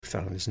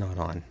phone is not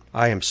on.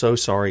 I am so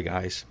sorry,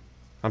 guys.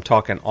 I'm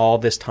talking all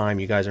this time.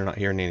 You guys are not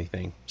hearing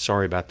anything.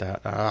 Sorry about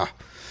that.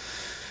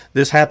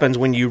 This happens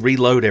when you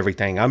reload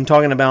everything. I'm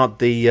talking about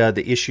the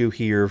issue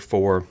here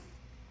for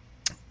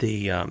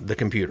the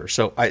computer.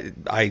 So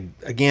I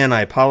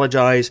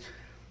apologize.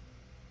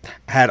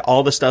 Had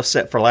all the stuff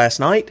set for last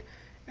night,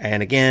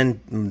 and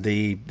again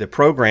the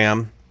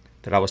program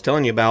that I was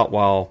telling you about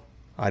while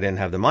I didn't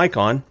have the mic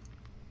on,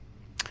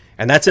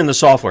 and that's in the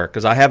software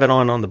because I have it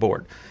on the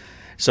board.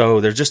 So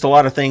there's just a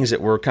lot of things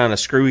that were kind of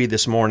screwy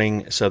this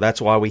morning. So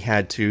that's why we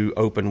had to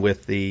open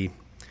with the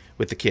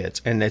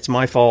kids, and it's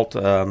my fault.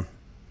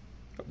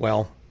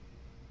 Well,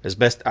 as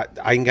best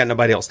I ain't got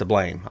nobody else to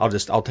blame.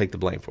 I'll take the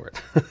blame for it.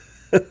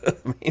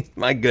 I mean,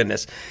 my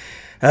goodness.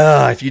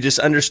 If you just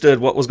understood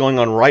what was going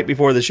on right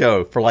before the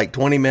show for like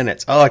 20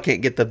 minutes. I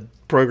can't get the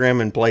program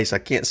in place. I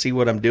can't see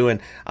what I'm doing.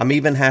 I'm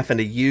even having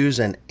to use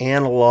an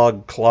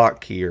analog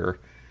clock here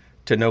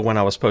to know when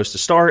I was supposed to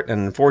start.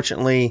 And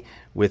unfortunately,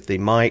 with the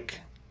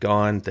mic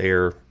gone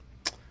there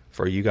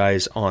for you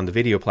guys on the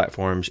video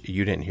platforms,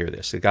 you didn't hear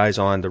this. The guys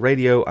on the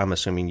radio, I'm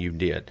assuming you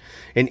did.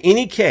 In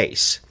any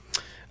case,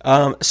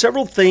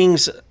 several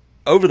things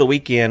over the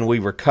weekend we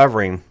were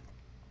covering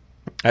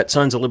at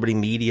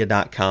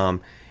sonsoflibertymedia.com.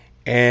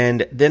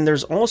 And then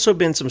there's also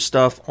been some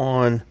stuff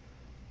on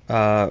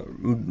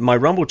my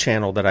Rumble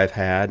channel that I've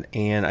had,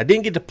 and I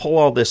didn't get to pull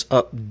all this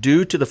up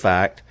due to the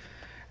fact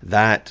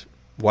that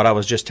what I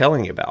was just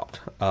telling you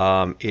about.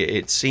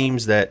 It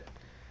seems that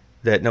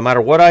no matter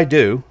what I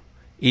do,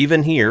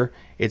 even here,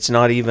 it's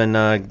not even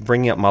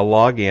bringing up my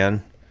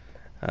login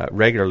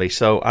regularly.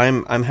 So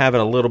I'm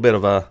having a little bit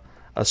of a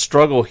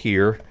struggle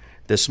here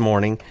this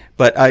morning.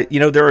 But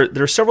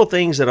there are several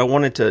things that I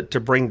wanted to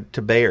bring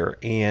to bear,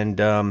 and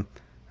I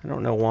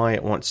don't know why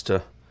it wants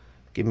to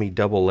give me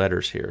double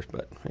letters here,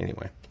 but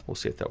anyway, we'll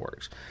see if that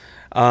works.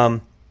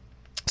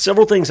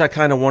 Several things I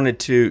kind of wanted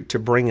to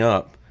bring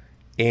up,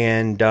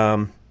 and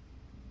they're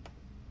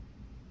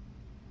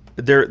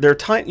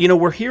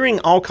we're hearing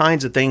all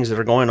kinds of things that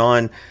are going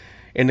on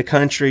in the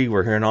country.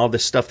 We're hearing all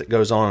this stuff that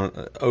goes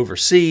on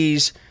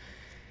overseas,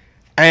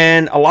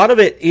 and a lot of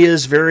it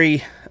is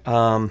very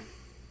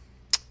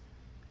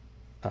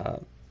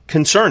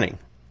concerning,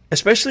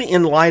 especially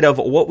in light of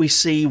what we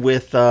see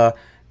with the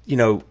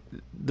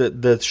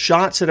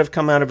shots that have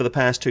come out over the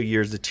past 2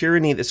 years, the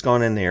tyranny that's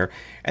gone in there.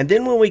 And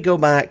then when we go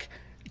back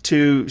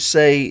to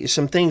say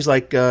some things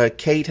like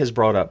Kate has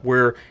brought up,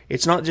 where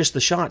it's not just the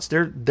shots,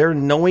 they're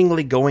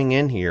knowingly going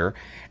in here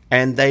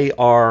and they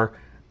are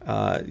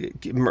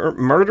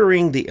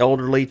murdering the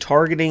elderly,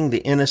 targeting the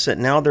innocent.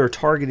 Now they're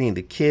targeting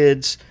the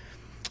kids.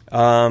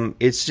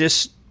 It's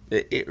just,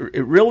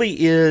 it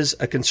really is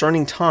a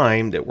concerning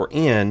time that we're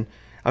in.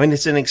 I mean,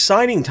 it's an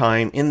exciting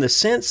time in the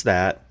sense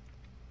that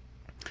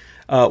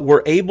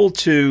we're able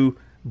to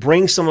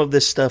bring some of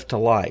this stuff to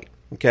light,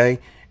 okay?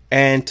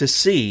 And to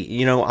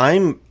see,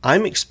 I'm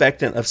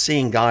expectant of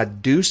seeing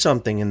God do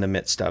something in the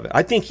midst of it.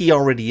 I think He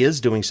already is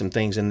doing some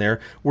things in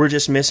there. We're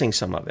just missing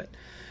some of it.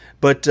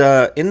 But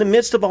in the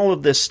midst of all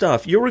of this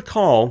stuff, you'll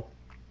recall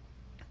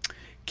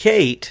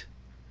Kate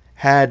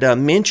had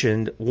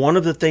mentioned one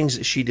of the things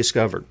that she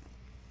discovered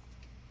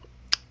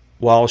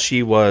while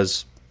she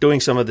was doing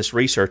some of this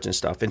research and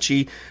stuff. And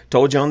she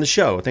told you on the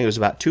show, I think it was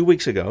about 2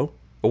 weeks ago,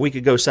 a week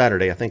ago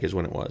Saturday, I think is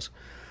when it was.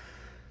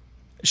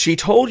 She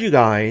told you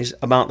guys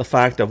about the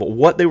fact of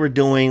what they were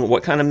doing,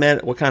 what kind of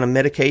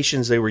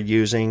medications they were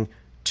using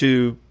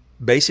to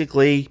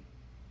basically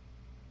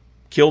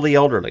kill the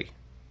elderly,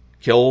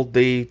 kill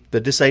the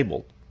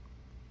disabled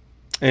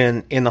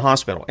and in the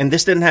hospital. And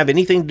this didn't have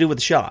anything to do with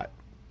the shot.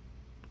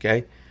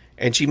 Okay?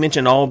 And she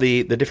mentioned all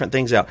the different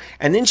things out.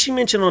 And then she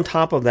mentioned on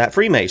top of that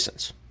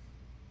Freemasons.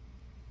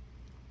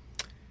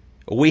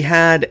 We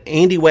had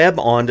Andy Webb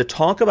on to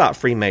talk about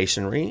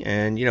Freemasonry,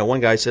 and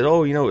one guy said, it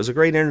was a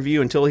great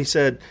interview until he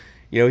said,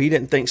 he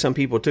didn't think some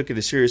people took it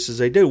as serious as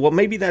they do. Well,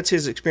 maybe that's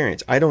his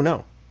experience. I don't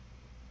know.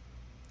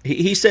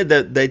 He said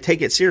that they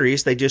take it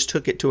serious. They just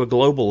took it to a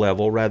global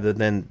level rather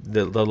than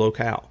the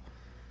locale.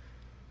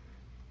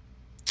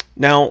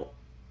 Now,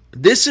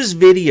 this is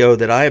video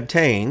that I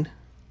obtained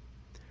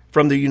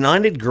from the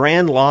United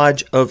Grand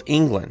Lodge of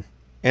England.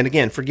 And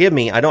again, forgive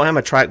me, I don't have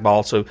a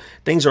trackball, so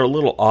things are a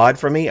little odd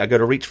for me. I go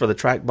to reach for the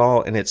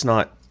trackball, and it's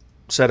not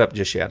set up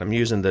just yet. I'm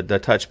using the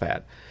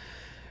touchpad.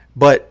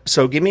 But,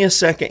 so give me a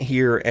second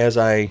here as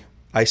I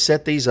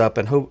set these up,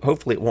 and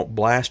hopefully it won't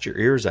blast your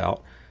ears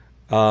out.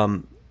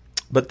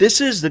 But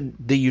this is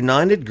the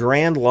United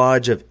Grand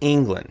Lodge of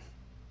England.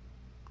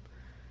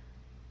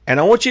 And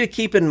I want you to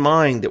keep in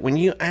mind that when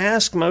you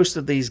ask most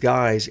of these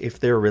guys if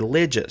they're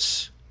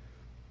religious,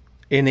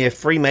 and if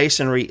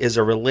Freemasonry is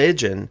a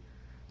religion,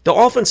 they'll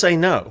often say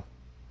no.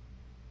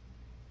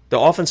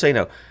 They'll often say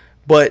no.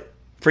 But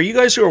for you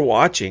guys who are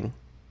watching,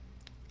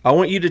 I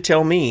want you to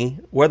tell me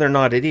whether or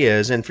not it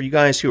is. And for you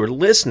guys who are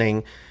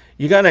listening,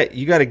 you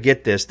gotta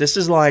get this. This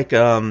is like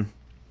a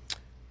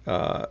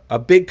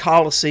big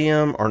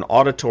coliseum or an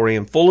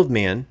auditorium full of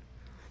men.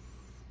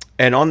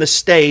 And on the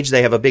stage,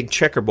 they have a big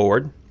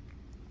checkerboard.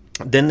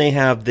 Then they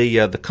have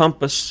the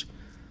compass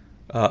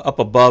up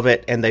above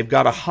it, and they've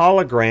got a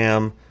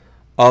hologram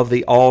of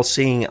the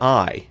all-seeing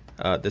eye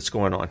that's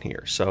going on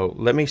here. So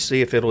let me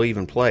see if it'll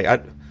even play.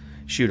 I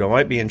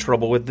might be in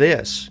trouble with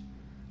this.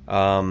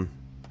 Yeah,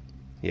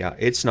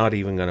 it's not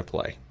even going to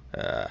play.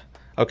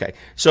 Okay,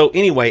 so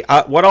anyway,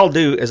 what I'll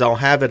do is I'll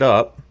have it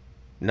up.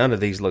 None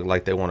of these look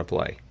like they want to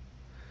play.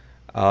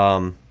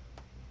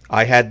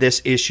 I had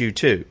this issue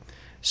too.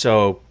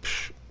 So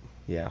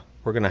yeah,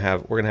 we're gonna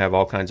have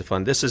all kinds of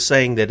fun. This is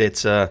saying that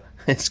it's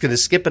gonna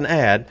skip an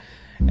ad,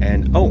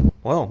 and oh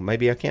well,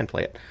 maybe I can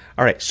play it.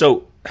 All right,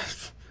 so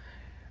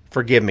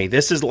forgive me.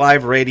 This is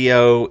live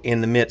radio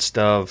in the midst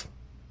of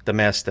the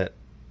mess that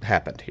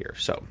happened here.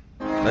 So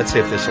let's see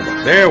if this will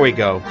work. There we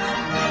go.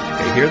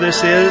 Okay, here this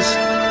is,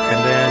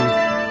 and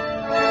then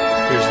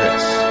here's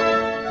this.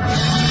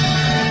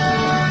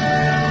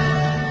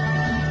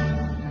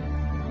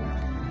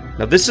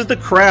 Now this is the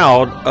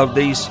crowd of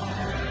these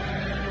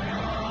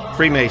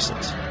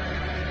Freemasons.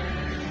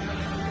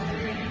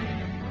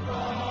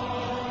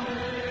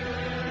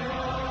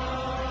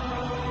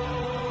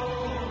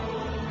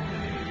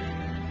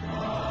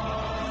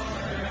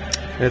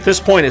 And at this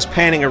point it's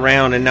panning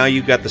around, and now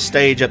you've got the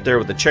stage up there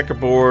with the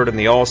checkerboard and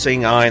the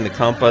all-seeing eye and the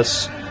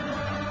compass.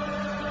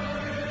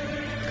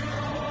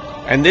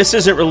 And this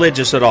isn't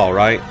religious at all,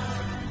 right?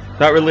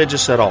 Not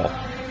religious at all.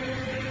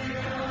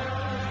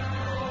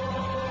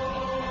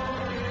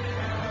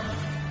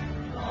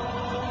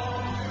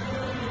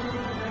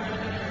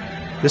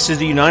 This is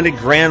the United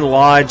Grand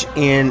Lodge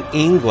in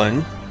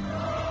England.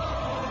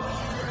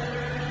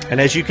 And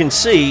as you can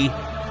see,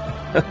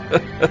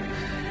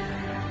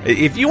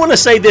 if you want to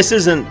say this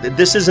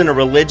isn't a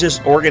religious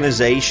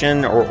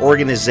organization or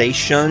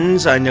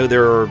organizations, I know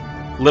there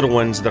are little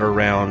ones that are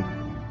around.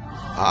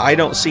 I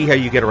don't see how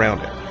you get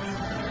around it.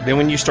 Then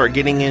when you start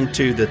getting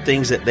into the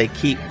things that they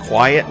keep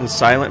quiet and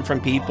silent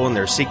from people and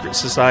their secret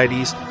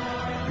societies,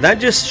 that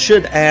just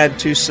should add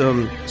to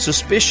some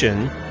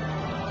suspicion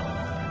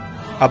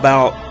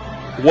about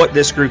what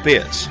this group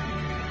is.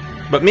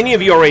 But many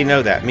of you already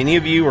know that. Many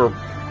of you are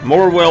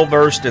more well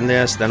versed in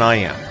this than I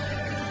am.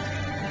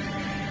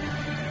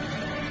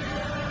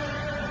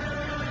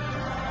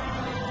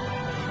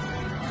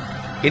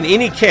 In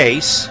any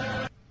case,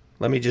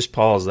 let me just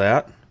pause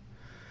that.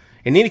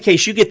 In any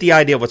case, you get the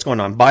idea of what's going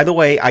on. By the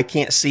way, I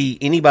can't see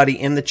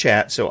anybody in the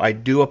chat, so I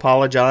do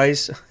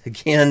apologize.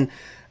 Again,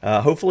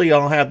 hopefully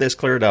I'll have this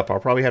cleared up. I'll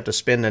probably have to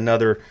spend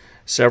another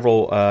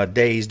several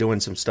days doing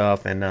some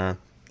stuff and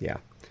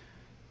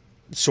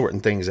sorting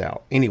things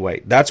out.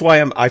 Anyway, that's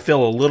why I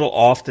feel a little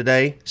off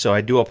today, so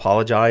I do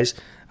apologize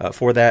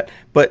for that.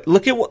 But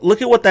look at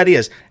what that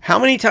is. How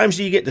many times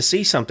do you get to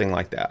see something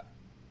like that?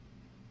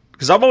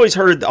 Because I've always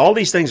heard all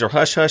these things are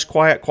hush hush,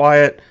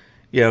 quiet,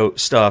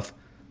 stuff.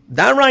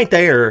 That right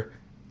there,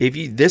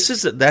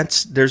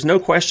 there's no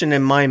question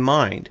in my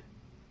mind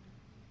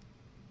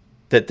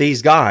that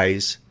these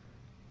guys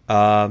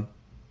are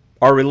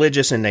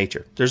religious in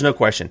nature. There's no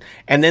question.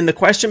 And then the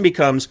question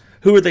becomes,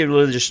 who are they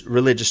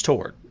religious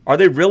toward? Are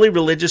they really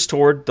religious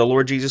toward the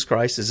Lord Jesus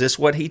Christ? Is this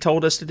what he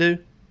told us to do?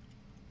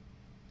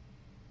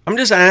 I'm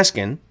just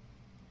asking,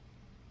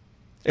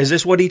 is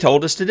this what he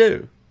told us to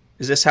do?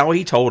 Is this how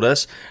he told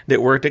us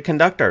that we're to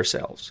conduct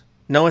ourselves?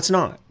 No, it's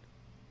not.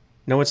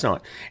 No, it's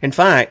not. In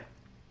fact,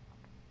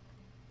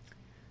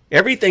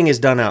 everything is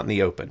done out in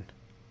the open.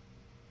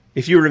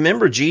 If you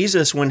remember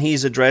Jesus when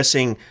he's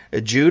addressing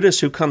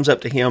Judas, who comes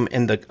up to him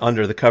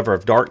under the cover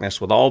of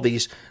darkness with all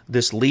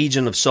this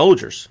legion of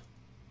soldiers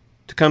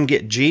to come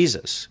get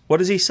Jesus, what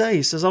does he say?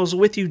 He says, I was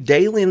with you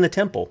daily in the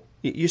temple.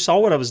 You saw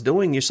what I was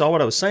doing. You saw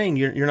what I was saying.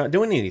 You're not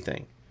doing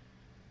anything.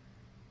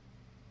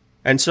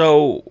 And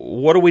so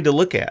what are we to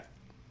look at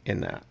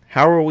in that?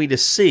 How are we to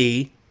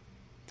see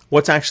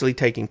what's actually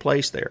taking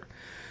place there?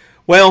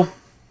 Well,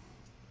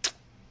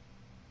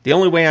 the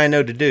only way I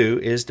know to do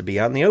is to be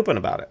out in the open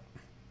about it.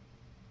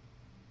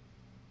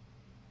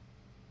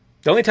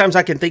 The only times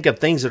I can think of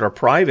things that are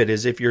private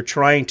is if you're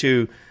trying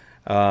to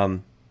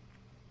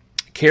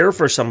care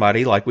for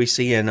somebody, like we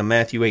see in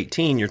Matthew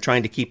 18, you're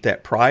trying to keep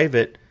that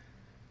private.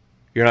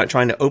 You're not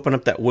trying to open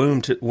up that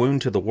wound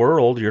to the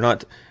world. You're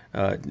not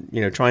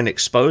trying to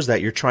expose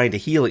that. You're trying to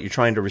heal it. You're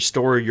trying to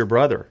restore your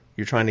brother.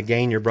 You're trying to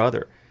gain your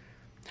brother.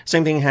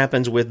 Same thing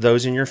happens with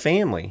those in your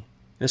family.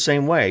 In the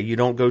same way, you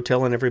don't go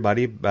telling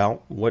everybody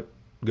about what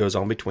goes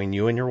on between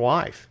you and your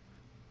wife.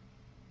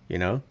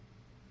 And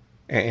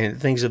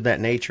things of that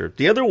nature.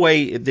 The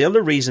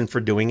other reason for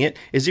doing it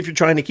is if you're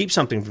trying to keep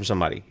something from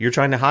somebody. You're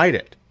trying to hide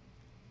it.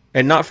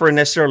 And not for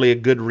necessarily a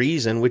good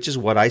reason, which is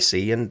what I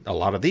see in a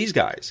lot of these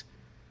guys.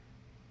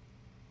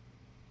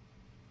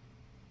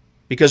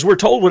 Because we're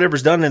told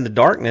whatever's done in the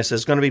darkness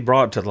is going to be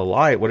brought to the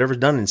light. Whatever's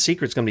done in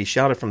secret is going to be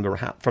shouted from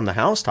the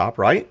housetop,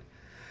 right?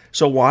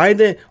 So why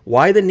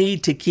the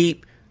need to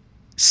keep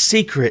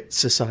secret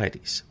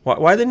societies?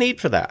 Why the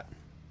need for that?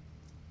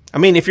 I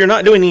mean, if you're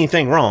not doing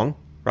anything wrong,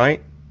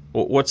 right?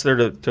 What's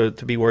there to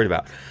be worried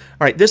about? All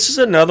right, this is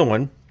another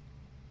one.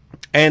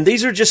 And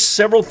these are just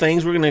several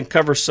things. We're going to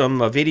cover some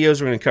videos.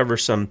 We're going to cover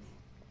some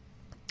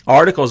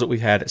articles that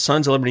we've had at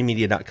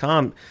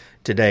sonsoflibertymedia.com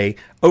today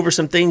over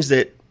some things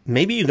that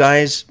maybe you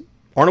guys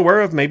aren't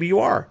aware of, maybe you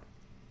are.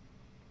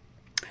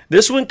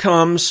 This one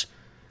comes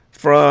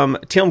from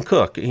Tim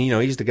Cook.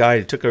 He's the guy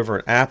who took over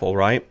at Apple,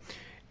 right?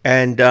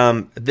 And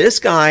this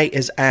guy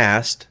is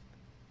asked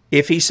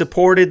if he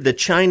supported the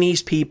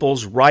Chinese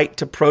people's right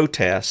to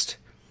protest.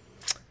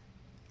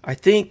 I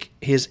think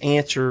his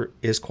answer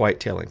is quite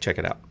telling. Check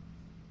it out.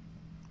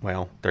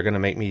 Well, they're going to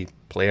make me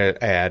play an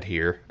ad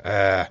here.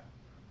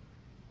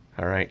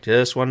 All right,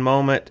 just one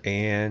moment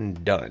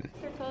and done.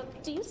 Mr.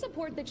 Cook, do you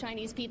support the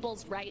Chinese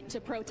people's right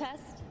to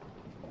protest? Do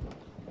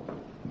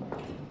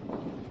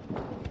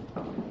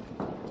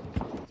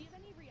you have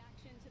any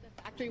reaction to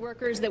the factory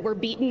workers that were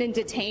beaten and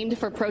detained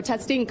for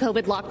protesting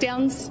COVID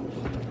lockdowns?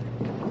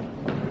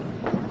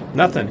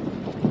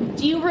 Nothing.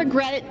 Do you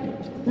regret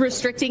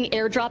restricting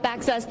airdrop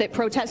access that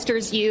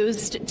protesters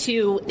used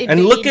to evade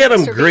and look at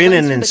them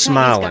grinning and the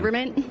smiling.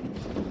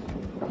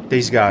 Government?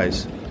 These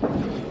guys.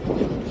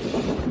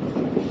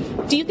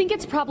 Do you think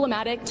it's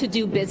problematic to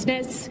do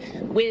business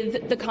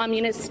with the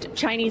Communist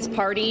Chinese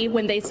Party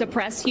when they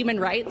suppress human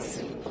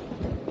rights?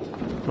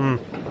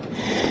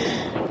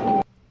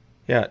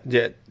 Yeah.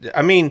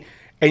 I mean,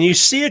 and you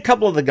see a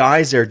couple of the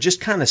guys there just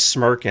kind of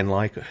smirking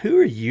like, who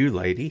are you,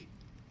 lady?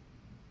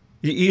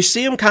 You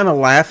see them kind of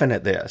laughing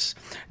at this.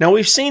 Now,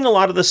 we've seen a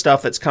lot of the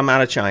stuff that's come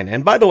out of China.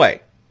 And by the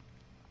way,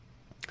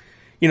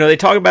 they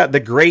talk about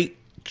the great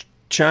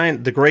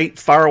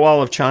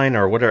firewall of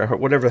China or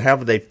whatever,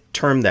 however they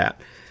term that.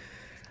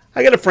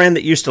 I got a friend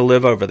that used to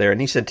live over there,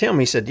 and he said,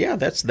 Tim, yeah,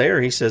 that's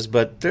there. He says,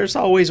 but there's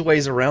always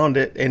ways around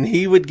it. And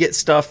he would get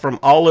stuff from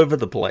all over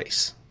the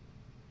place.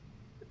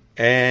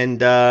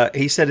 And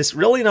he said, it's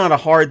really not a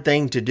hard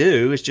thing to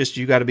do. It's just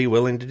you got to be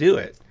willing to do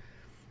it.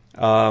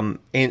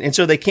 And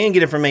so they can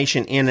get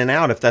information in and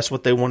out if that's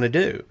what they want to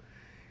do.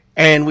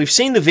 And we've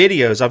seen the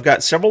videos. I've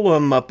got several of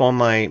them up on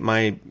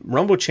my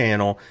Rumble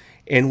channel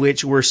in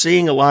which we're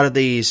seeing a lot of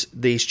these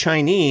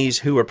Chinese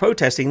who are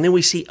protesting. And then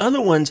we see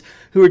other ones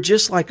who are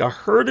just like a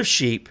herd of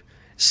sheep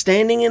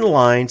standing in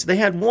lines. They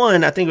had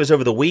one, I think it was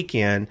over the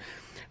weekend.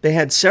 They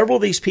had several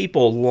of these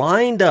people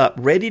lined up,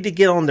 ready to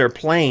get on their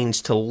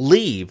planes to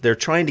leave. They're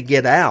trying to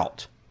get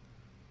out.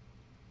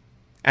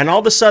 And all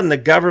of a sudden, the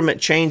government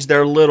changed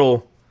their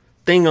little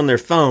thing on their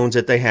phones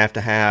that they have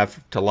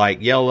to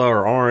like yellow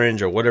or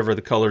orange or whatever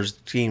the color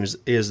scheme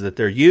is that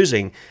they're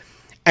using,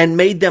 and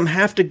made them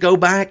have to go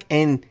back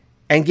and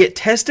get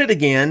tested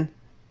again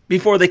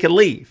before they could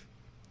leave.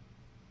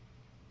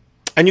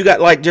 And you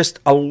got like just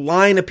a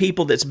line of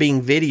people that's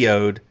being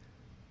videoed.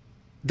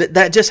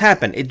 That just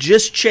happened. It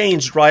just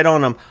changed right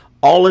on them,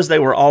 all as they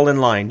were all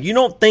in line. You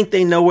don't think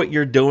they know what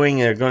you're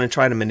doing and are going to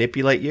try to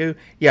manipulate you?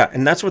 Yeah,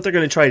 and that's what they're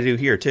going to try to do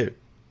here too.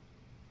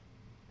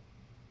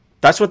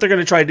 That's what they're going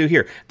to try to do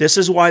here. This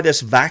is why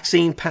this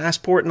vaccine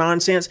passport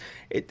nonsense,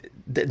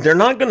 they're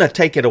not going to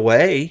take it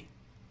away.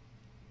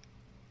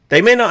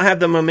 They may not have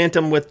the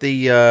momentum with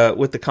the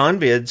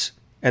convids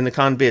and the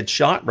convid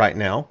shot right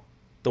now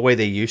the way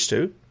they used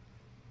to.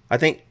 I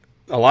think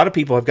a lot of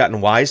people have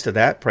gotten wise to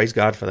that. Praise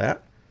God for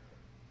that.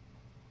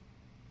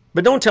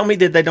 But don't tell me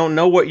that they don't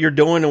know what you're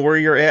doing and where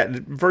you're at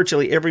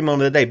virtually every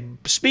moment of the day.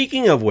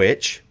 Speaking of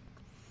which,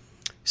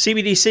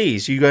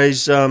 CBDCs, you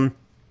guys...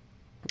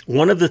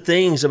 one of the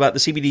things about the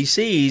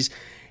CBDCs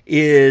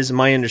is,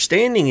 my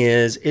understanding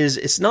is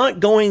it's not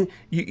going,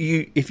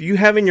 if you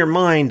have in your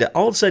mind that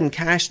all of a sudden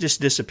cash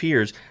just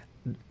disappears,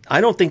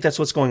 I don't think that's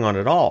what's going on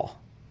at all.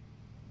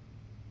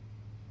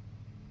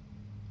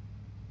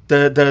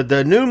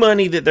 The new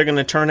money that they're going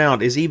to turn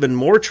out is even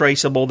more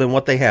traceable than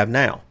what they have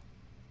now.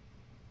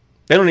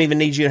 They don't even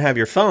need you to have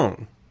your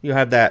phone. You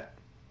have that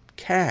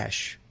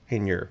cash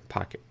in your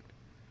pocket.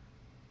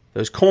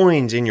 Those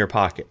coins in your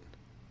pocket.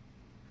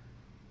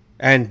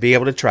 And be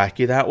able to track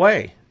you that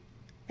way.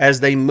 As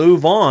they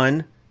move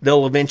on,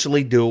 they'll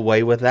eventually do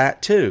away with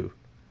that too.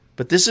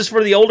 But this is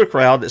for the older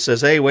crowd that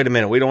says, hey, wait a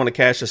minute, we don't want to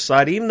cash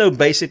society, even though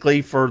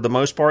basically for the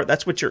most part,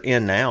 that's what you're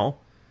in now.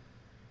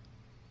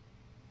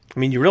 I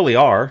mean, you really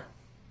are.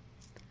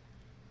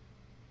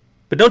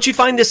 But don't you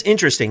find this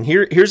interesting?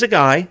 Here's a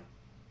guy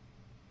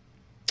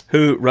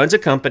who runs a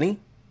company,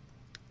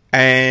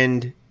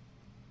 and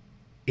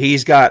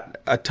he's got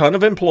a ton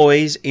of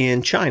employees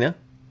in China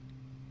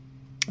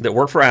that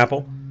work for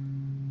Apple,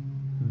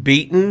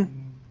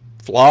 beaten,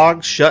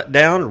 flogged, shut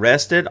down,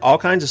 arrested, all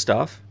kinds of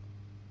stuff.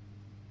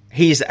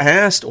 He's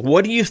asked,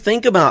 what do you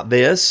think about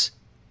this?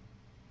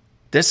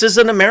 This is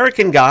an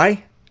American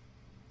guy.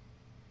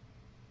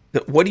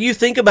 What do you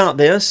think about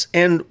this?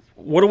 And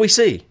what do we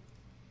see?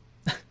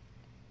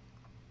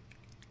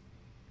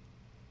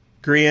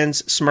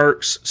 Grins,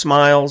 smirks,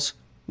 smiles.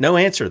 No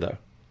answer, though.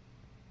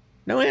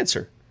 No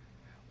answer.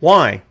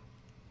 Why?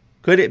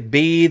 Could it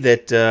be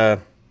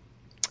that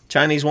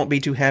Chinese won't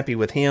be too happy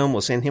with him?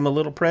 We'll send him a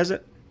little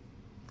present?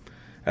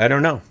 I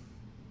don't know.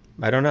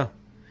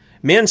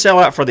 Men sell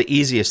out for the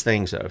easiest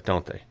things, though,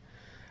 don't they?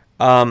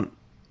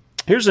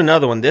 Here's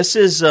another one. This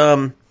is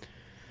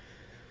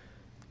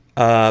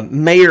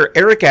Mayor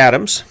Eric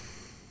Adams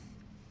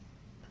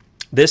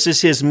This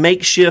is his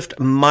makeshift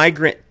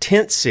migrant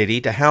tent city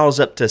to house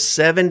up to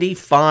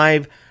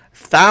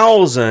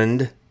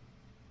 75,000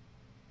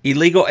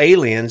 illegal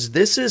aliens.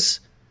 This is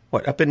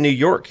up in New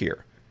York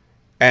here,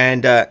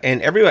 and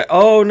everybody.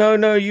 Oh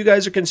no, you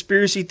guys are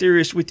conspiracy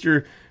theorists with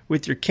your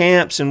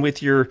camps and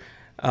with your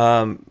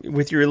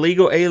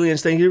illegal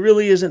aliens thing. It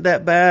really isn't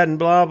that bad, and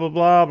blah blah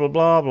blah blah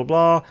blah blah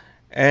blah.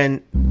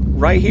 And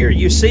right here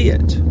you see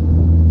it.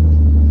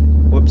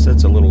 Whoops,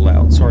 that's a little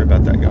loud. Sorry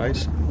about that,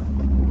 guys.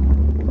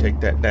 Let me take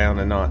that down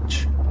a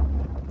notch.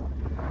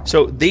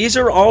 So these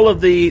are all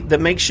of the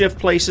makeshift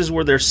places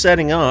where they're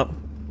setting up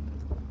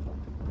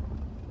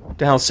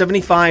to house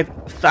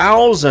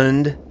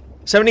 75,000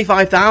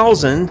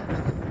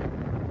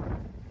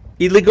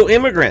 illegal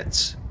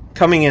immigrants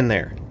coming in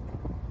there.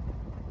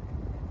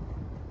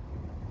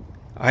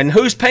 And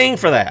who's paying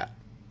for that?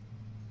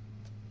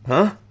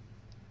 Huh?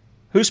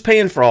 Who's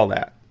paying for all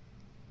that?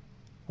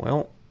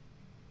 Well,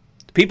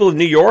 the people of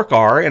New York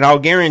are, and I'll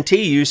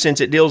guarantee you, since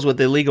it deals with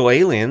illegal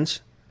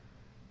aliens,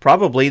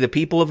 probably the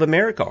people of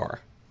America are.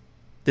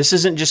 This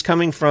isn't just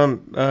coming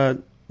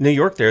from New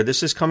York there.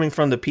 This is coming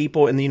from the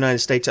people in the United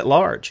States at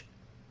large.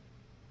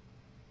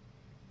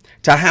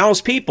 To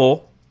house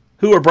people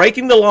who are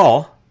breaking the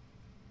law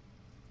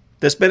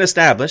that's been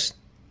established,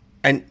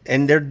 and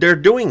they're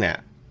doing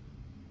that.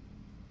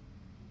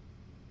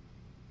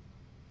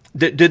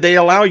 Did they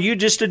allow you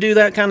just to do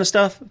that kind of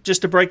stuff?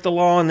 Just to break the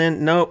law? And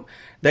then, nope.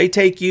 They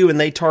take you and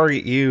they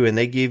target you and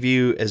they give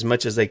you as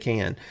much as they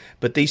can.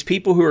 But these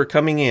people who are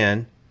coming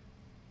in,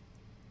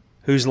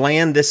 whose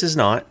land this is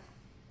not,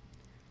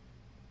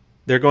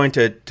 they're going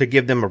to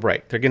give them a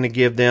break. They're going to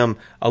give them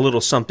a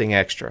little something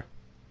extra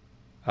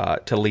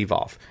to leave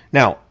off.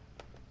 Now,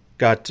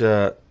 I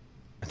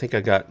think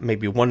I got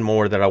maybe one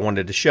more that I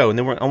wanted to show. And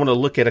then I want to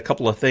look at a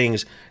couple of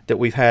things that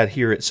we've had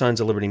here at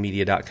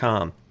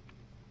sonsoflibertymedia.com.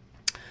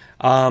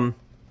 Some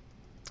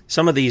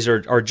of these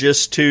are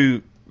just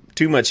too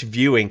much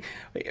viewing.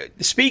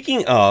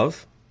 Speaking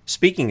of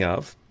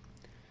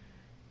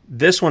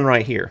this one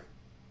right here.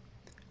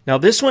 Now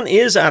this one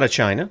is out of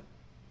China,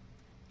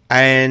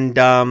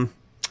 and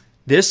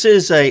this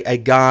is a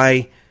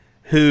guy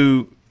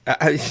who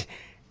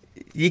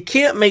you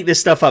can't make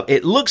this stuff up.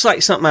 It looks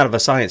like something out of a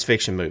science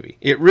fiction movie.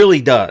 It really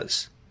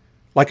does,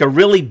 like a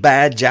really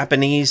bad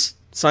Japanese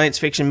science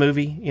fiction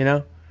movie, you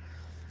know.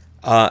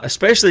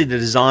 Especially the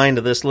design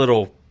of this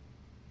little,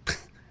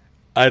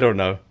 I don't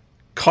know,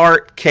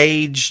 cart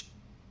cage.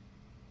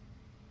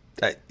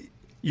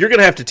 You're going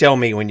to have to tell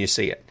me when you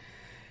see it.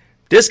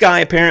 This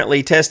guy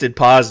apparently tested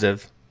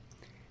positive.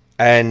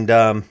 And,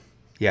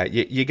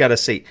 you got to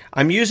see.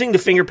 I'm using the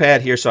finger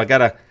pad here, so I got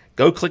to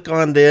go click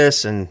on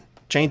this and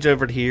change it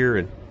over to here.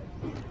 And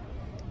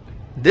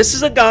this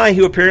is a guy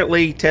who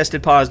apparently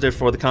tested positive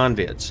for the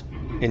convids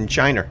in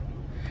China.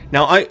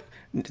 Now,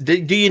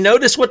 do you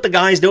notice what the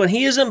guy's doing?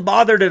 He isn't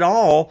bothered at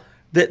all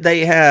that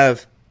they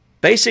have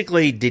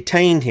basically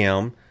detained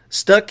him,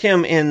 stuck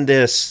him in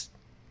this,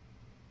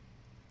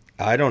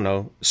 I don't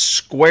know,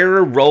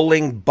 square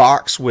rolling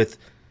box with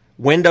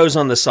windows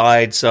on the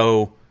side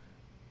so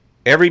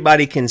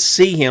everybody can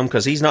see him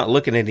because he's not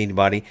looking at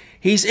anybody.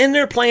 He's in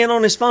there playing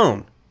on his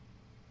phone.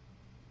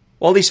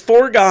 Well, these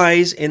four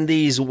guys in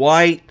these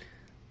white,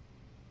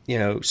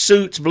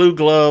 suits, blue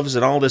gloves,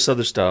 and all this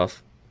other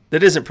stuff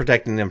that isn't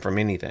protecting them from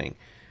anything,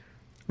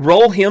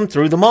 roll him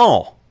through the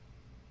mall.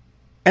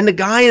 And the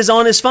guy is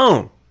on his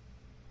phone.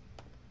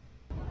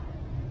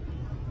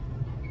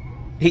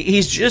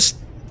 He's just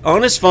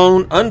on his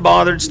phone,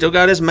 unbothered, still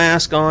got his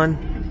mask on.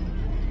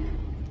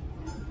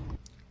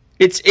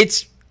 It's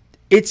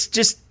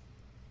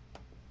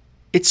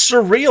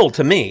surreal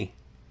to me.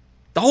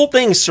 The whole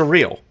thing's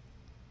surreal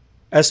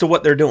as to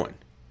what they're doing.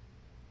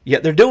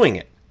 Yet they're doing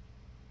it.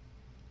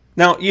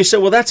 Now, you say,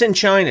 well, that's in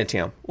China,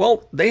 Tim.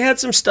 Well, they had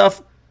some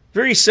stuff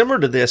very similar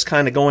to this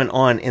kind of going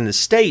on in the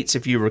States,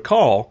 if you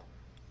recall.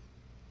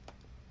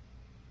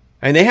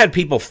 And they had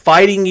people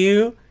fighting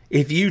you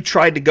if you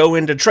tried to go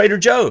into Trader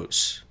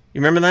Joe's.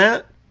 You remember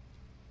that?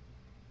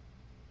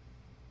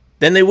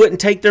 Then they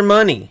wouldn't take their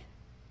money.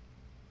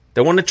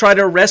 They wanted to try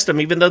to arrest them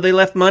even though they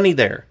left money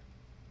there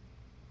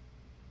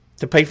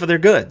to pay for their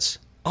goods.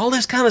 All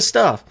this kind of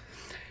stuff.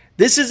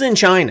 This is in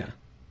China.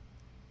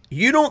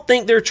 You don't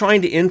think they're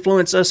trying to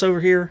influence us over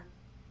here?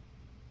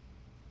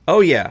 Oh,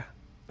 yeah.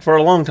 For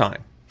a long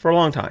time. For a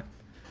long time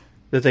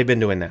that they've been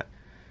doing that.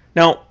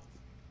 Now,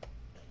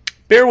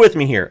 bear with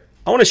me here.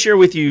 I want to share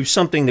with you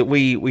something that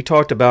we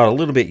talked about a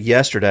little bit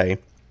yesterday,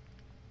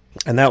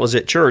 and that was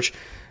at church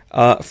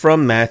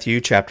from Matthew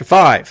chapter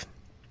 5.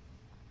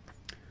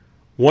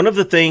 One of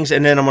the things,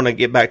 and then I'm going to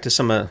get back to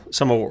some of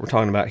what we're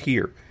talking about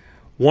here.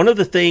 One of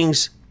the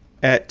things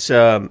at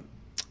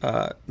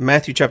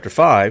Matthew chapter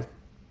 5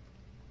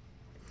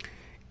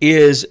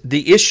 is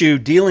the issue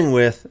dealing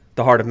with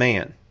the heart of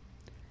man.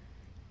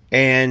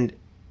 And,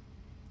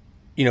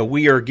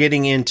 we are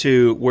getting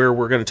into where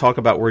we're going to talk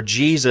about where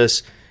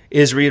Jesus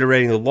is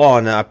reiterating the law.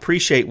 And I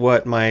appreciate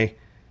what the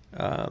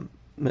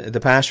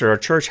pastor at our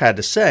church had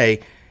to say.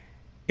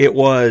 It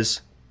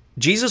was,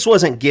 Jesus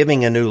wasn't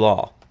giving a new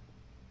law.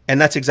 And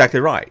that's exactly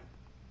right.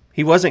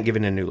 He wasn't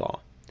given a new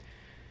law.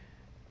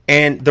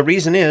 And the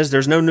reason is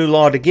there's no new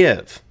law to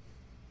give.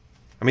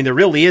 I mean, there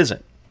really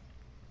isn't.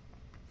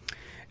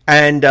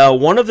 And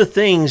one of the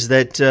things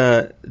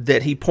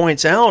that he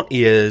points out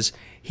is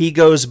he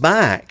goes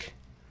back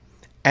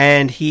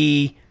and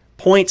he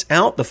points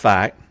out the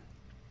fact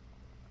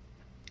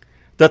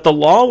that the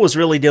law was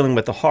really dealing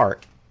with the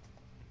heart.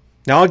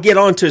 Now, I'll get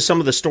on to some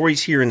of the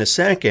stories here in a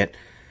second,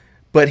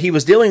 but he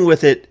was dealing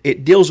with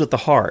it deals with the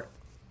heart.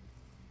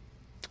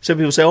 Some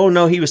people say, oh,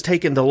 no, he was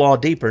taking the law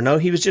deeper. No,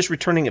 he was just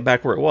returning it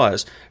back where it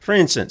was. For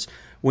instance,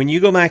 when you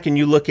go back and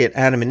you look at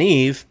Adam and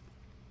Eve,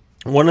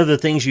 one of the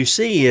things you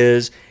see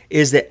is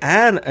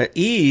that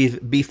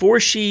Eve, before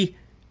she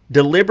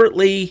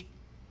deliberately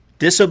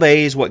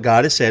disobeys what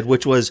God has said,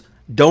 which was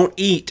don't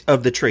eat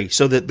of the tree.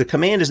 So that the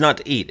command is not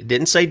to eat. It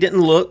didn't say didn't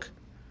look.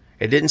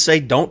 It didn't say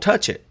don't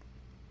touch it.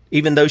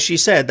 Even though she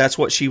said that's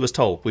what she was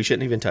told. We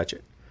shouldn't even touch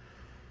it.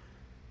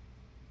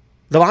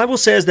 The Bible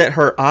says that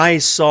her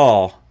eyes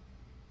saw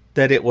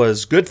that it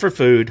was good for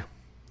food.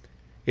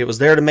 It was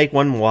there to make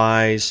one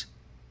wise.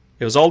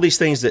 It was all these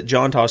things that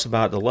John talks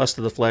about, the lust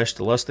of the flesh,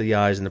 the lust of the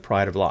eyes, and the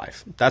pride of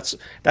life. That's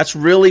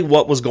really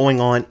what was going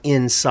on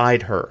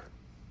inside her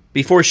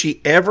before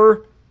she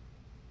ever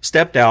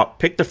stepped out,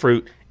 picked the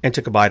fruit, and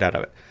took a bite out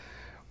of it.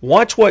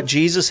 Watch what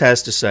Jesus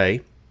has to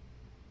say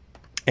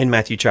in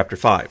Matthew chapter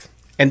 5.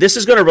 And this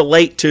is going to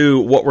relate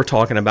to what we're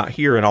talking about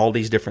here and all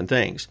these different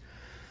things.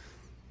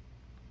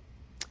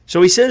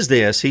 So he says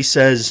this, he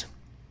says,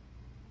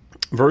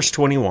 verse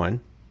 21,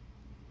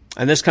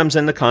 and this comes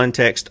in the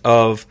context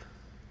of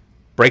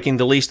breaking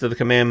the least of the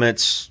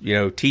commandments,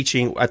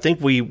 teaching. I think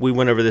we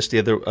went over this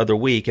the other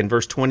week. And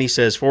verse 20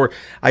 says, for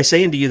I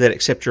say unto you that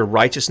except your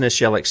righteousness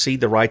shall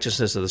exceed the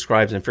righteousness of the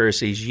scribes and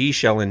Pharisees, ye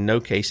shall in no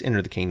case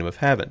enter the kingdom of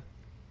heaven.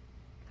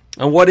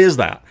 And what is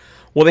that?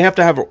 Well, they have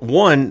to have,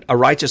 one, a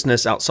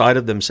righteousness outside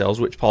of themselves,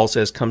 which Paul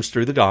says comes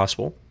through the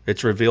gospel.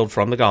 It's revealed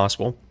from the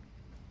gospel.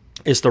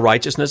 It's the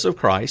righteousness of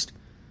Christ.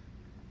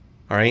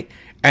 All right?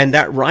 And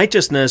that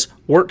righteousness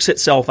works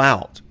itself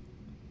out.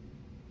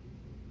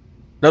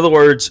 In other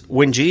words,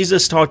 when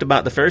Jesus talked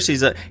about the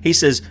Pharisees, he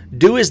says,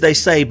 do as they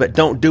say, but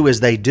don't do as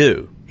they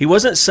do. He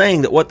wasn't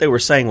saying that what they were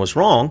saying was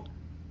wrong.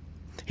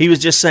 He was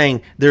just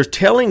saying they're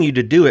telling you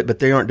to do it, but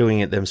they aren't doing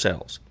it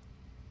themselves.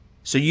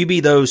 So you be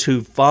those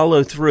who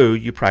follow through,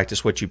 you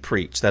practice what you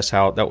preach. That's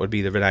how that would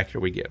be the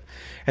vernacular we give.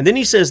 And then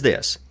he says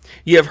this,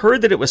 ye have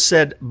heard that it was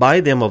said by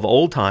them of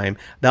old time,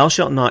 thou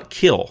shalt not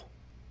kill,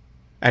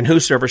 and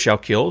whosoever shall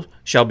kill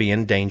shall be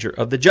in danger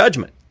of the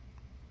judgment.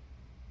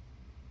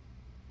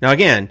 Now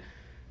again,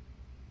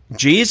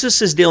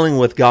 Jesus is dealing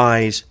with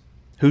guys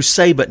who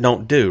say but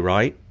don't do,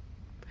 right?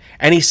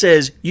 And he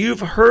says,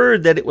 you've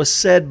heard that it was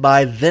said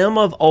by them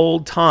of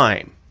old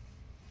time,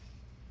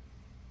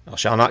 thou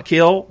shalt not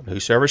kill, and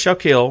whosoever shall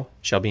kill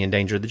shall be in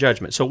danger of the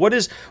judgment. So what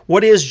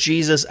is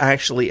Jesus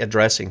actually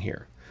addressing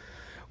here?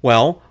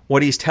 Well,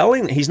 what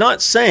he's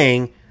not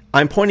saying,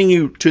 I'm pointing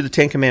you to the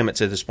Ten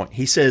Commandments at this point.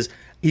 He says,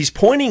 he's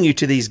pointing you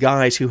to these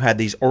guys who had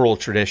these oral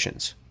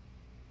traditions.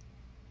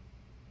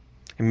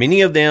 And many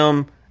of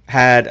them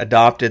had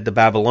adopted the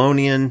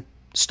Babylonian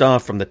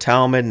stuff from the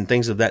Talmud and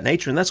things of that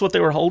nature, and that's what they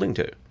were holding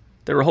to.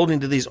 They were holding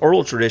to these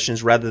oral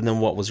traditions rather than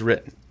what was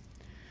written.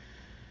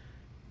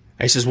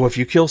 And he says, well, if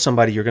you kill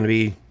somebody, you're going to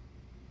be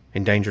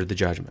in danger of the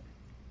judgment.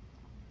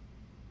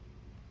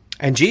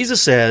 And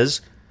Jesus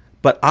says,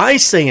 but I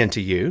say unto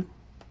you,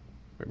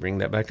 bring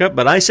that back up,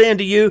 but I say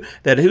unto you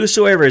that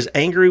whosoever is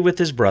angry with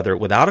his brother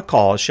without a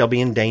cause shall be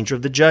in danger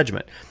of the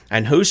judgment.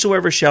 And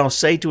whosoever shall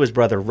say to his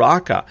brother,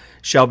 Raca,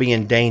 shall be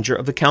in danger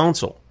of the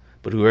council.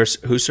 But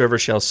whosoever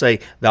shall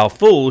say, thou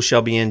fool,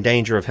 shall be in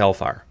danger of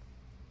hellfire.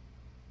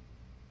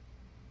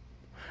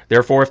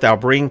 Therefore, if thou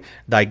bring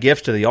thy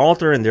gift to the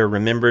altar, and there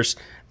rememberest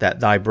that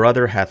thy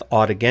brother hath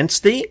aught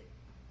against thee,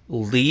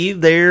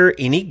 leave there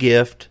any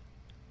gift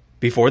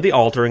before the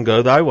altar, and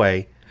go thy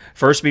way.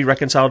 First be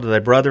reconciled to thy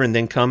brother, and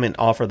then come and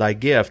offer thy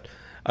gift.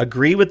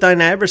 Agree with thine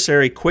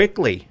adversary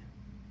quickly.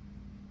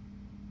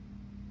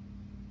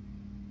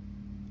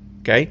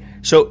 Okay?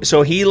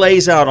 So he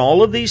lays out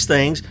all of these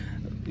things.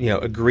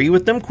 Agree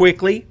with them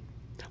quickly,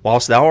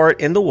 whilst thou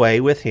art in the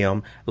way with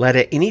him, lest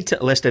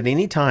at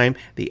any time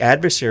the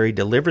adversary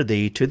deliver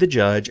thee to the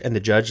judge, and the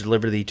judge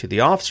deliver thee to the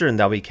officer, and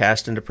thou be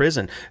cast into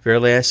prison.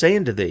 Verily I say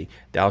unto thee,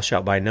 thou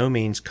shalt by no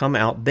means come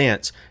out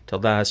thence till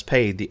thou hast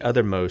paid the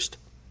othermost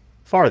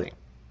farthing.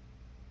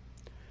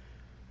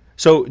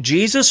 So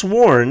Jesus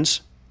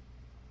warns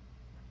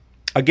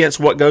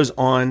against what goes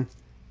on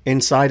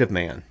inside of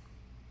man,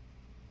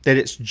 that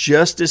it's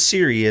just as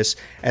serious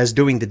as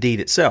doing the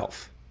deed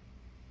itself.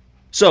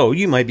 So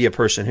you might be a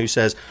person who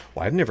says,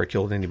 well, I've never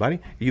killed anybody.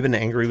 Have you been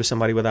angry with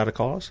somebody without a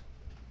cause?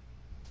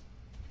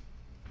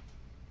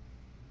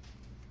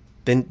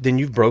 Then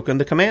you've broken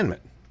the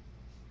commandment.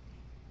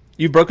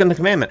 You've broken the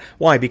commandment.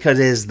 Why? Because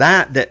it is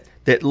that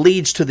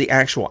leads to the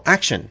actual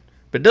action.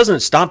 But it doesn't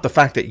stop the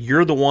fact that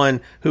you're the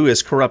one who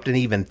is corrupt in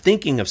even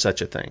thinking of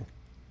such a thing.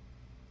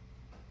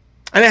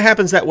 And it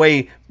happens that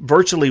way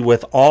virtually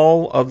with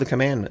all of the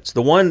commandments.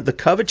 The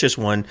covetous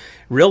one,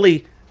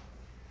 really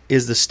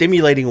is the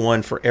stimulating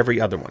one for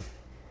every other one.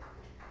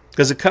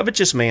 Because a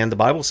covetous man, the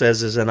Bible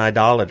says, is an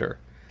idolater.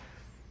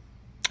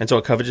 And so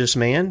a covetous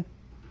man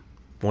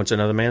wants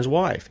another man's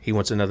wife. He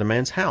wants another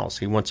man's house.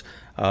 He wants,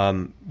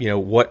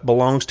 what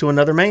belongs to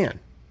another man.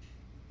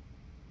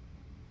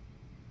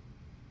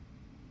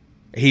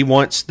 He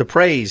wants the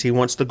praise. He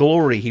wants the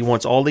glory. He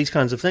wants all these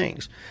kinds of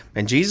things.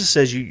 And Jesus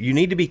says you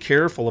need to be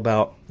careful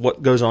about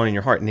what goes on in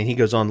your heart. And then he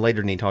goes on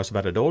later and he talks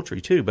about adultery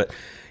too. But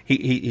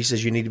he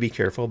says you need to be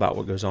careful about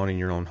what goes on in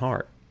your own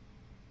heart.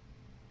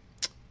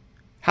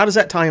 How does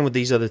that tie in with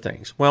these other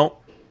things?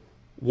 Well,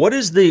 what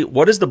is the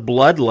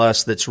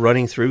bloodlust that's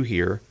running through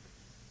here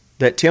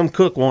that Tim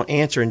Cook won't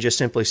answer and just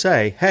simply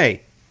say,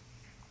 hey,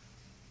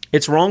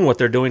 it's wrong what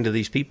they're doing to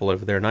these people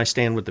over there, and I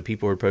stand with the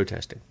people who are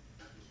protesting?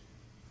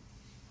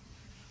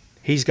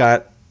 He's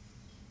got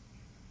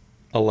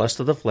a lust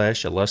of the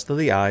flesh, a lust of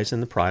the eyes,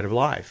 and the pride of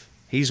life.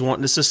 He's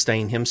wanting to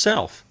sustain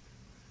himself,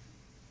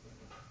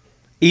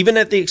 even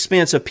at the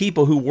expense of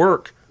people who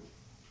work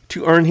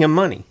to earn him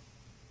money.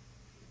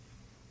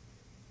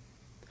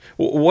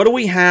 What do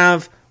we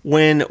have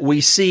when we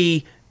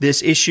see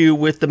this issue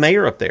with the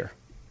mayor up there?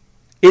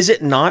 Is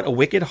it not a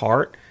wicked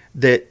heart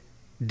that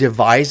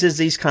devises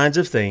these kinds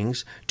of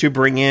things to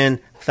bring in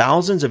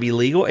thousands of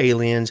illegal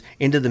aliens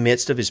into the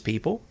midst of his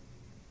people?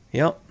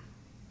 Yep.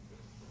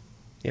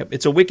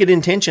 It's a wicked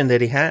intention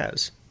that he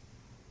has.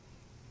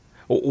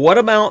 What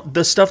about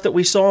the stuff that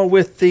we saw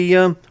with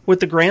the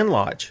Grand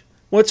Lodge?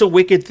 Well, it's a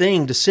wicked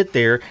thing to sit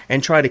there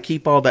and try to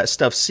keep all that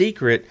stuff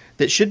secret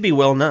that should be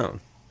well known.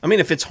 I mean,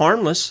 if it's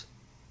harmless,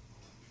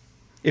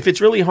 if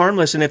it's really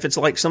harmless, and if it's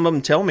like some of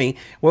them tell me,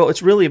 well,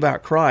 it's really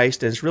about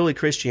Christ and it's really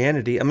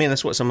Christianity. I mean,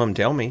 that's what some of them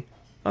tell me.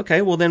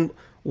 Okay, well then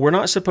we're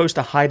not supposed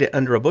to hide it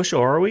under a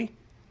bushel, are we?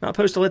 Not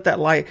supposed to let that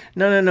light.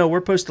 No.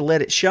 We're supposed to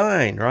let it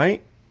shine,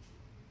 right?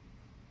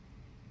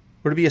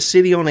 We're to be a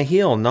city on a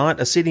hill,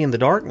 not a city in the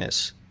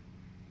darkness.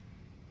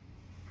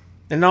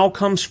 And it all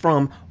comes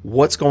from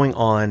what's going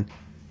on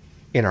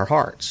in our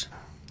hearts.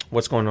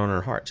 What's going on in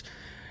our hearts.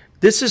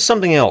 This is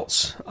something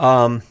else.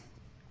 Let's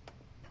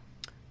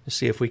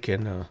see if we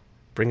can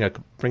bring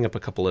up a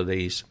couple of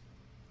these.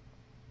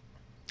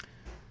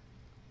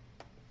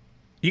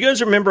 You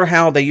guys remember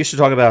how they used to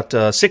talk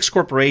about 6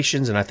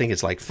 corporations, and I think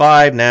it's like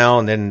 5 now,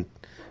 and then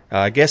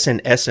I guess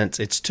in essence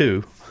it's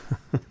 2.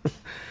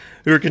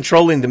 Who are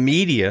controlling the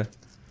media.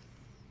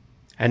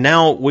 And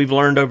now we've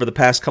learned over the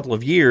past couple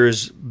of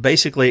years,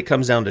 basically it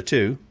comes down to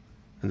 2,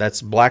 and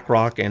that's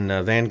BlackRock and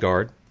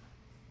Vanguard.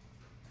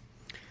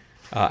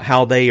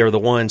 How they are the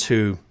ones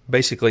who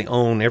basically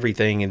own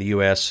everything in the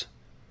U.S.,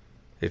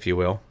 if you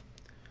will.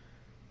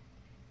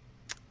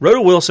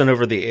 Rhoda Wilson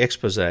over the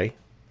expose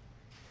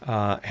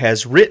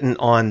has written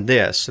on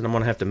this, and I'm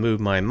going to have to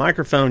move my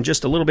microphone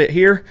just a little bit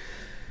here.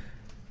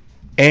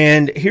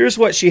 And here's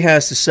what she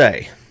has to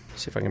say.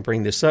 See if I can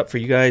bring this up for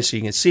you guys so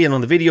you can see it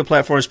on the video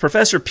platforms.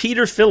 Professor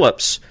Peter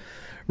Phillips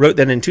wrote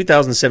that in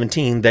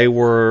 2017 there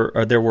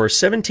were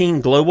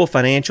 17 global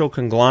financial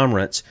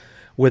conglomerates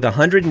with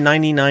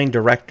 199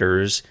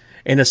 directors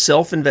in a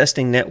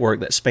self-investing network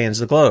that spans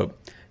the globe.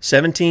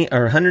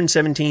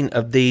 117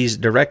 of these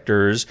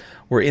directors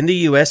were in the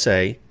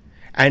USA,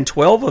 and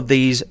 12 of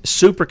these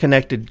super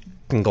connected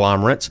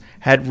conglomerates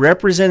had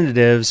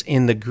representatives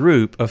in the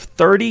group of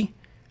 30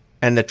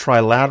 and the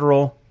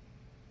Trilateral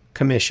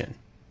Commission.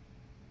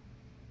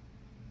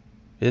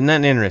 Isn't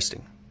that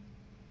interesting?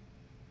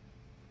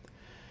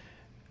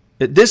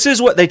 This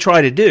is what they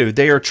try to do.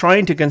 They are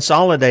trying to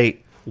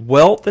consolidate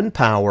wealth and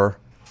power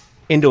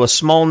into a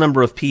small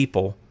number of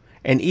people.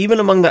 And even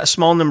among that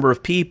small number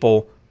of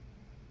people,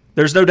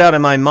 there's no doubt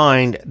in my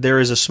mind there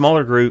is a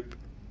smaller group,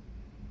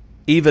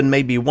 even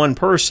maybe one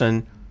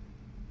person,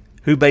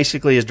 who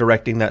basically is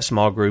directing that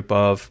small group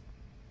of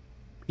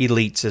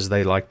elites, as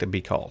they like to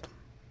be called.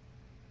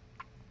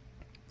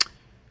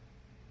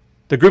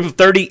 The group of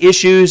 30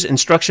 issues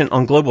instruction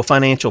on global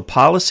financial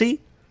policy,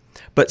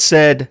 but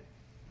said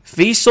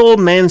Faisal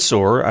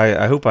Mansour,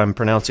 I hope I'm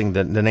pronouncing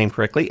the name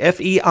correctly,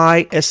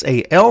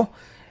 Feisal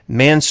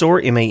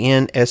Mansour,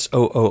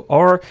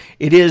 Mansoor.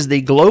 It is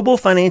the global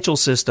financial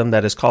system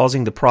that is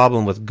causing the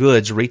problem with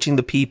goods reaching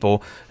the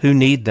people who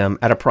need them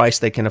at a price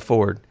they can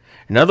afford.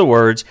 In other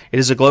words, it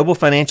is a global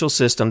financial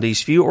system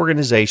these few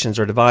organizations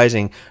are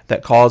devising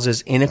that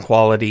causes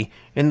inequality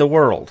in the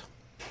world.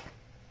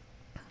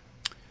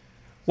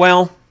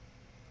 Well,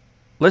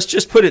 let's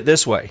just put it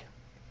this way.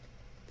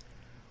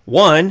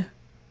 One,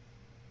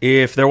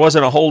 if there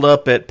wasn't a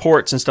holdup at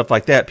ports and stuff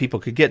like that, people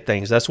could get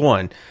things. That's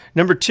one.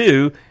 Number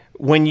two,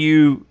 when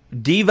you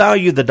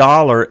devalue the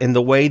dollar in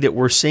the way that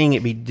we're seeing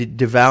it be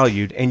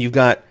devalued, and you've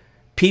got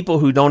people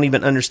who don't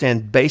even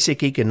understand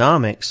basic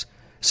economics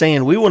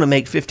saying we want to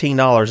make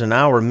 $15 an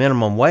hour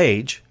minimum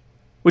wage,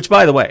 which,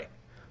 by the way,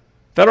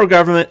 federal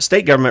government,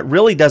 state government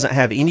really doesn't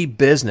have any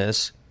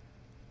business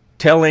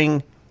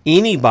telling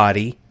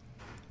anybody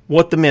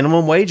what the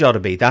minimum wage ought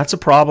to be. That's a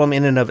problem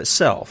in and of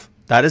itself.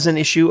 That is an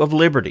issue of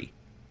liberty.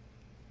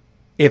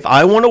 If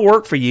I want to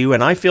work for you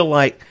and I feel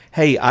like,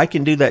 hey, I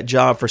can do that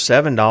job for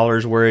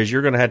 $7, whereas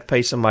you're going to have to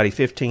pay somebody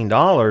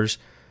 $15,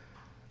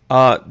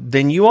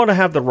 then you ought to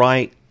have the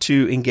right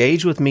to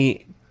engage with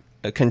me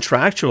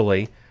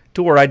contractually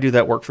to where I do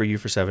that work for you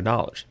for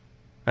 $7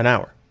 an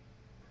hour.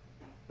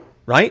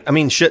 Right? I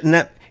mean,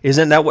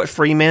 isn't that what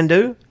free men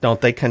do?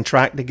 Don't they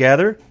contract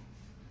together?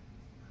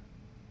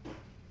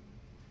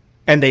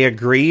 And they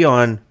agree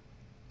on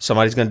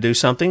somebody's going to do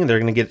something and they're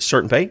going to get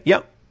certain pay?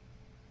 Yep.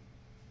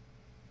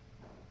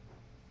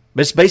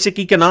 But it's basic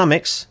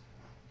economics.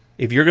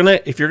 If you're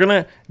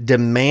gonna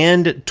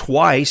demand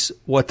twice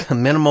what the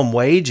minimum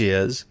wage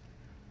is,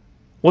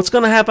 what's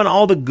going to happen to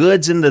all the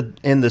goods in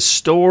the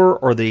store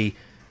or the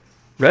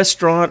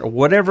restaurant or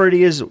whatever it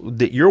is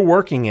that you're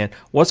working in?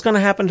 What's going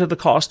to happen to the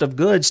cost of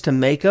goods to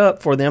make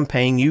up for them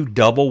paying you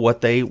double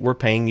what they were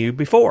paying you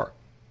before,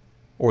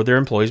 or their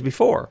employees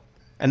before?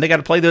 And they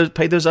got to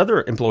pay those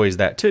other employees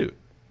that too.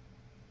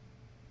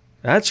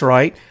 That's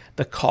right.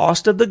 The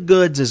cost of the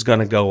goods is going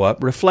to go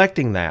up,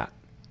 reflecting that.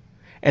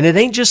 And it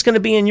ain't just going to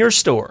be in your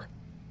store.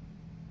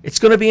 It's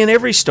going to be in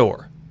every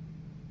store.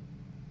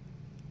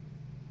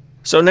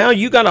 So now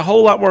you got a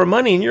whole lot more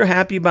money and you're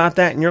happy about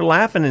that and you're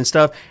laughing and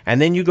stuff.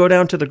 And then you go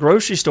down to the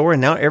grocery store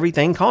and now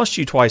everything costs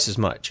you twice as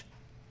much.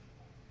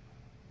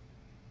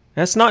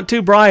 That's not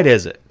too bright,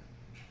 is it?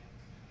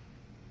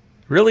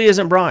 Really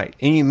isn't bright.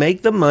 And you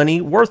make the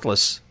money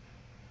worthless.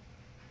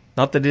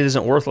 Not that it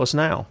isn't worthless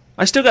now.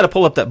 I still got to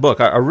pull up that book.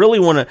 I really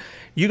want to.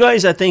 You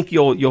guys, I think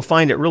you'll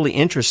find it really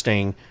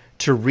interesting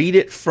to read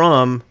it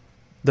from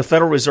the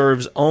Federal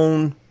Reserve's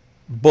own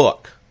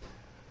book.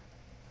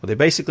 Well, they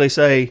basically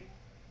say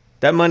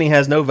that money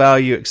has no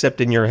value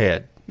except in your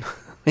head. I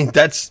mean,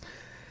 that's.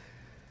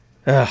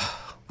 I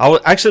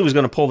actually was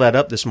going to pull that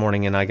up this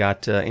morning, and I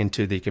got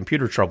into the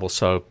computer trouble.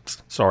 So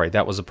sorry,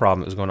 that was the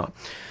problem that was going on.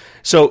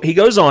 So he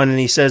goes on and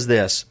he says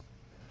this.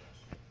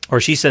 Or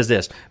she says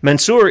this: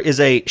 Mansoor is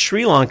a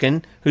Sri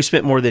Lankan who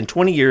spent more than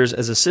 20 years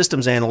as a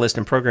systems analyst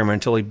and programmer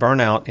until he burned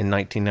out in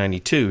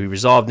 1992. He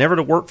resolved never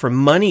to work for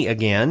money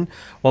again,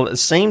 while at the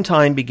same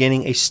time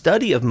beginning a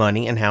study of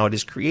money and how it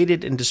is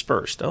created and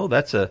dispersed. Oh,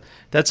 that's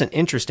an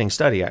interesting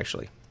study,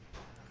 actually.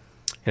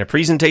 In a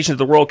presentation to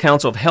the World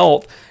Council of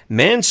Health,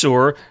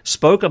 Mansoor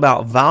spoke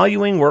about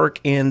valuing work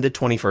in the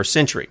 21st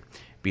century.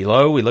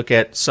 Below, we look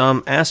at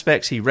some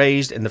aspects he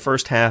raised in the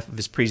first half of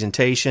his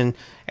presentation,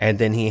 and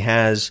then he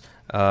has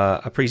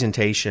a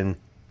presentation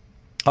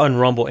on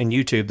Rumble and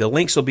YouTube. The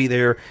links will be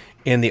there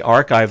in the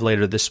archive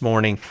later this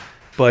morning.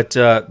 But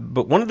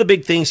one of the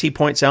big things he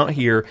points out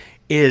here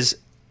is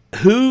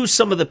who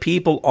some of the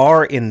people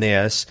are in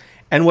this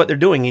and what they're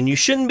doing. And you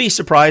shouldn't be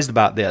surprised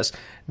about this.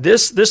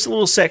 This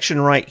little section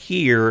right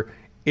here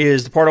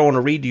is the part I want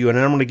to read to you, and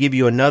then I'm going to give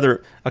you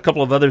a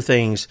couple of other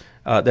things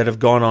that have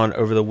gone on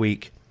over the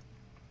week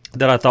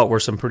that I thought were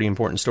some pretty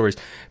important stories.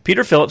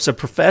 Peter Phillips, a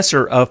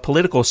professor of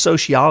political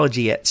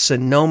sociology at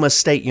Sonoma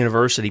State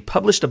University,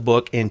 published a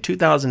book in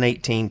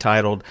 2018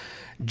 titled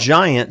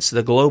Giants,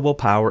 the Global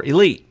Power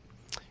Elite.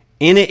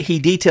 In it, he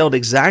detailed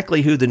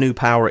exactly who the new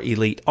power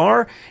elite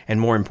are,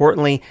 and more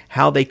importantly,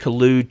 how they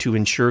collude to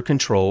ensure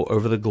control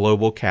over the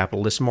global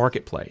capitalist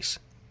marketplace.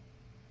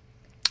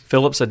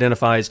 Phillips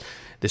identifies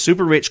the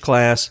super rich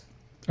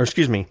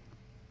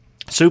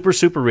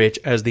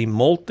as the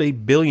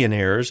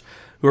multi-billionaires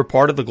who are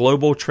part of the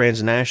global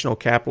transnational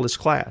capitalist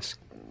class.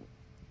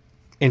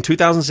 In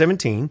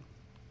 2017,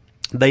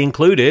 they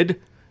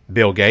included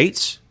Bill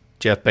Gates,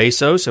 Jeff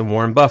Bezos, and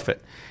Warren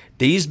Buffett.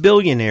 These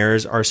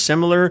billionaires are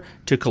similar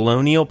to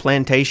colonial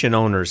plantation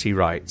owners, he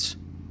writes.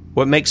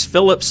 What makes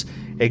Phillips'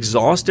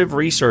 exhaustive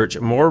research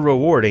more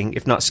rewarding,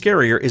 if not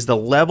scarier, is the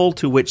level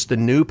to which the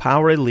new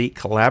power elite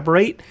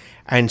collaborate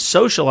and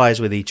socialize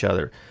with each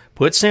other.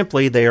 Put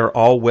simply, they are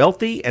all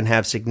wealthy and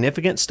have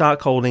significant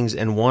stock holdings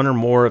in one or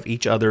more of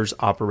each other's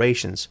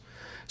operations.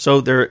 So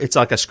it's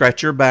like a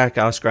scratch your back,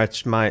 I'll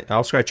scratch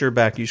your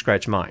back, you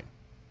scratch mine.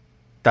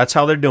 That's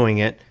how they're doing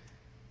it.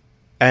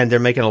 And they're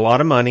making a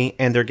lot of money,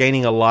 and they're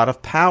gaining a lot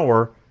of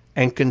power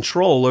and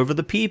control over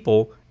the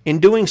people in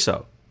doing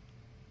so.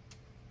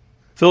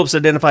 Phillips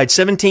identified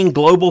 17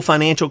 global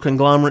financial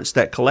conglomerates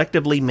that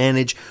collectively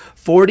manage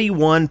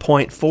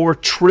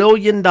 $41.4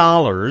 trillion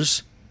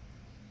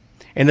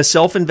in a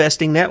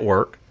self-investing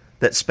network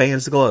that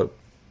spans the globe.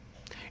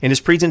 In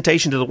his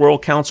presentation to the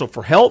World Council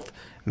for Health,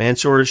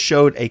 Mansoor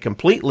showed a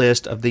complete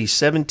list of these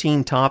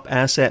 17 top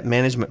asset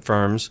management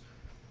firms.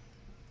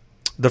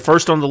 The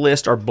first on the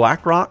list are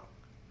BlackRock,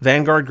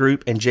 Vanguard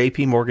Group, and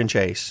J.P. Morgan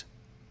Chase.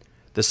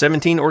 The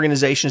 17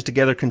 organizations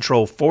together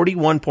control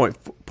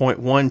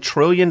 $41.1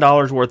 trillion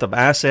worth of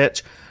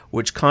assets,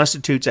 which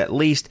constitutes at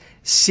least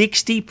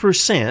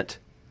 60%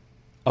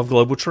 of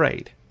global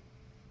trade.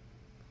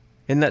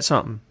 Isn't that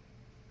something?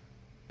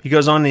 He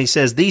goes on and he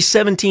says, these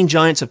 17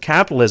 giants of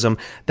capitalism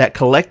that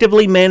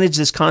collectively manage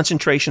this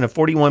concentration of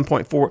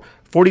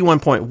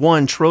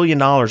 $41.1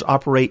 trillion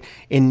operate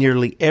in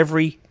nearly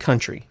every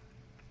country.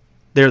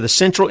 They're the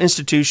central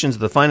institutions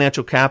of the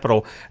financial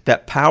capital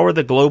that power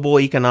the global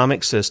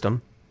economic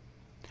system,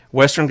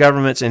 Western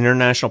governments and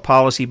international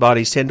policy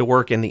bodies tend to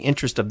work in the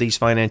interest of these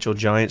financial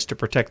giants to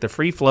protect the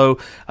free flow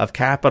of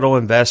capital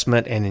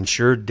investment and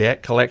ensure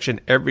debt collection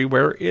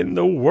everywhere in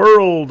the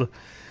world.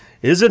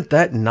 Isn't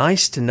that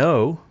nice to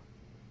know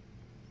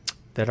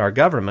that our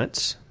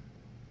governments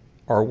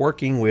are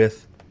working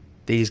with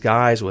these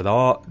guys with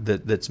all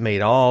that's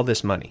made all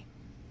this money,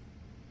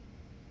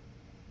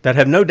 that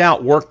have no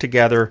doubt worked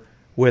together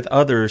with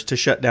others to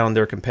shut down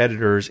their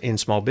competitors in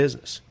small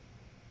business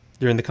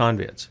during the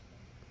CONVIDs?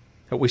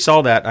 We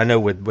saw that, I know,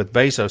 with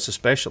Bezos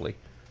especially.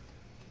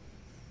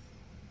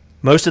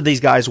 Most of these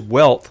guys'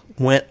 wealth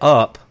went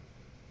up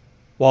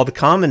while the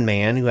common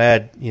man who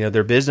had,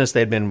 their business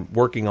they'd been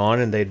working on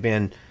and they'd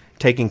been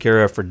taking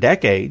care of for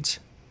decades,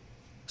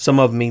 some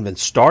of them even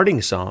starting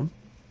some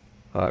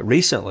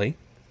recently,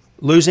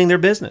 losing their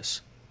business.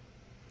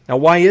 Now,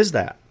 why is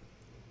that?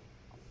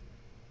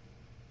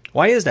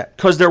 Why is that?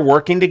 Because they're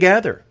working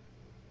together.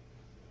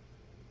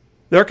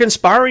 They're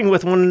conspiring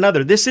with one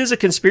another. This is a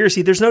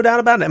conspiracy. There's no doubt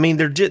about it. I mean,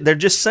 they're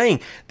just saying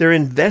they're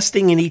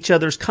investing in each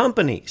other's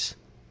companies.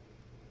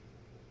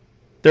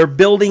 They're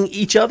building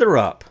each other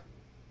up.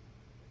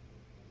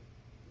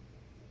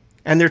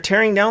 And they're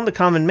tearing down the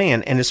common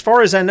man. And as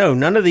far as I know,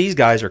 none of these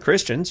guys are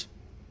Christians.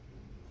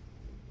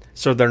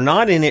 So they're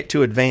not in it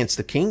to advance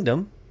the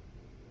kingdom.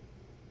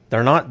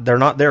 They're not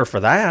there for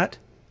that.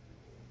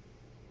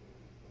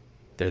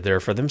 They're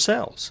there for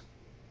themselves.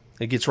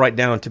 It gets right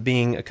down to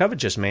being a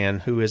covetous man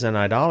who is an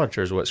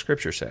idolater, is what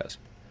Scripture says.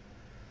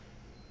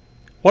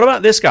 What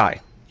about this guy?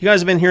 You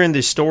guys have been hearing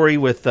this story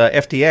with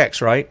FTX,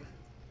 right?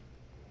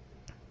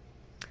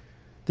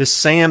 This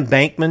Sam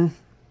Bankman,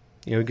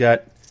 he's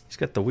got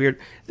the weird.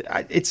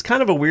 It's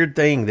kind of a weird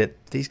thing that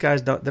these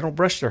guys don't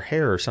brush their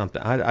hair or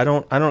something. I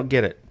don't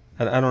get it.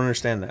 I don't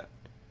understand that.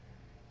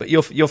 But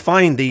you'll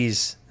find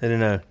these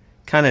kind of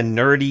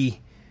nerdy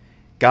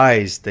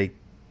guys. They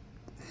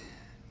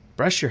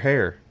brush your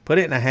hair. Put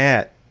it in a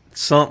hat,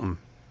 something.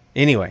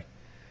 Anyway,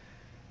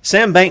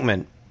 Sam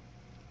Bankman,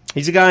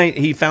 he's a guy,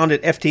 he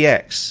founded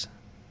FTX.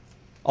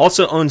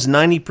 Also owns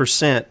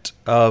 90%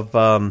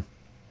 of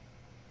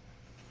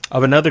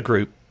another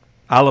group,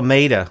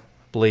 Alameda, I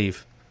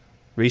believe,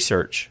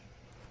 Research.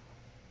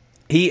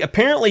 He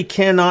apparently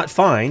cannot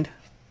find,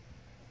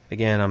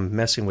 again, I'm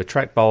messing with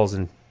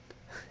trackballs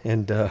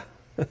and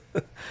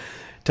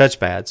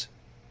touchpads,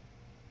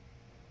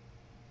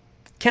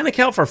 can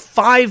account for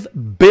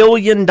 $5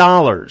 billion.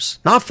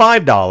 Not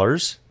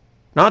 $5,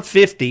 not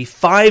 50,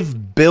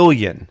 $5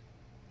 billion.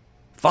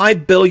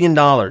 $5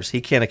 billion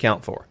he can't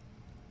account for.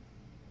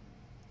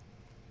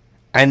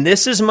 And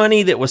this is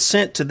money that was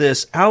sent to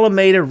this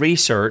Alameda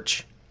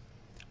Research,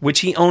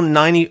 which he owns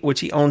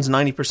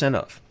 90%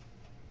 of.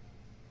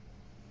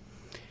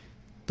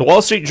 The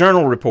Wall Street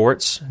Journal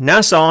reports,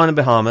 Nassau in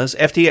the Bahamas,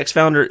 FTX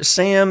founder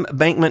Sam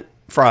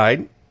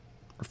Bankman-Fried,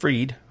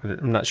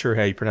 I'm not sure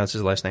how you pronounce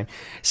his last name,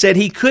 said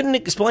he couldn't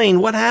explain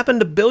what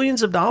happened to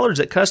billions of dollars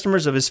that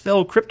customers of his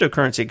failed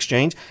cryptocurrency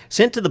exchange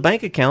sent to the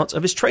bank accounts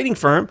of his trading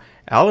firm,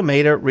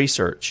 Alameda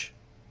Research.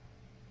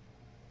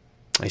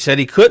 He said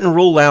he couldn't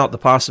rule out the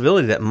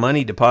possibility that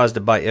money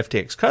deposited by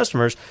FTX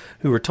customers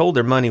who were told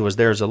their money was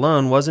theirs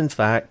alone was in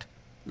fact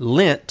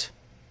lent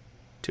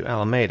to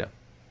Alameda.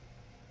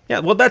 Yeah,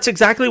 well, that's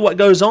exactly what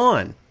goes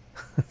on.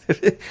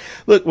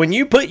 Look, when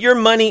you put your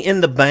money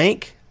in the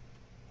bank,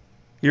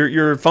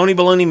 your phony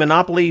baloney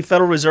monopoly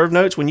Federal Reserve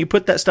notes, when you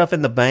put that stuff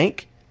in the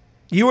bank,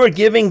 you are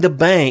giving the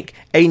bank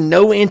a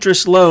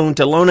no-interest loan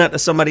to loan out to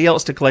somebody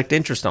else to collect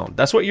interest on.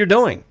 That's what you're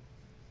doing.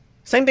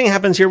 Same thing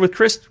happens here with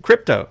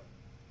crypto.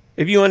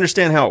 If you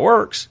understand how it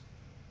works,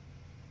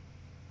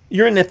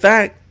 you're in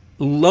fact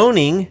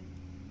loaning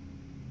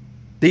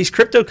these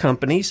crypto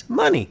companies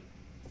money.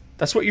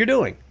 That's what you're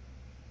doing.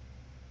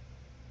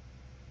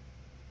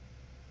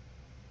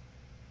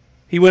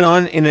 He went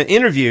on in an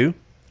interview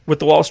with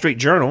the Wall Street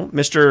Journal.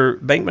 Mr.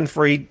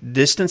 Bankman-Fried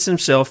distanced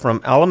himself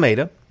from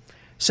Alameda,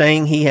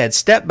 saying he had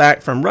stepped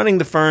back from running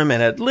the firm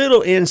and had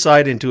little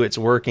insight into its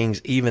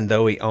workings, even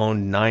though he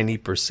owned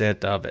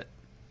 90% of it.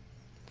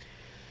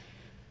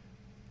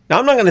 Now,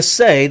 I'm not going to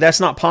say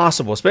that's not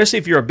possible, especially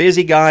if you're a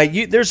busy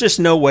guy. There's just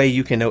no way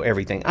you can know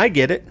everything. I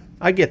get it.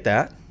 I get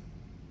that.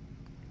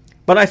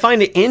 But I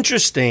find it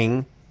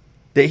interesting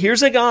that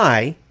here's a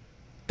guy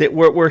that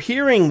what we're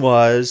hearing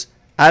was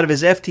out of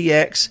his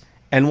FTX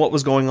and what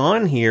was going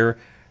on here,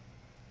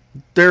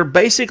 they're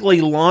basically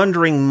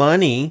laundering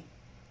money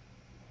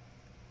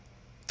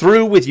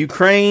through with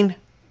Ukraine.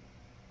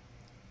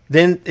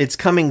 Then it's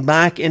coming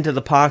back into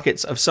the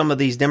pockets of some of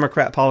these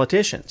Democrat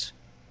politicians.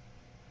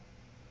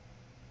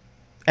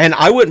 And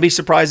I wouldn't be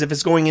surprised if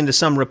it's going into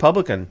some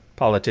Republican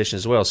politician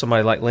as well,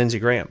 somebody like Lindsey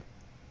Graham.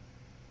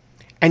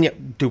 And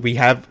yet, do we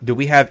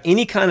have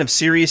any kind of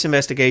serious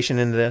investigation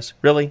into this?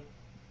 Really?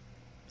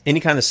 Any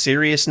kind of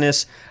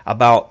seriousness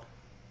about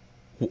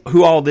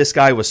who all this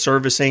guy was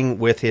servicing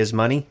with his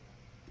money?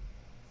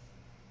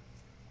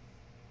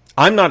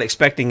 I'm not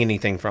expecting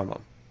anything from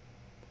him.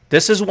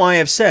 This is why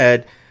I've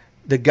said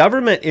the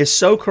government is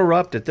so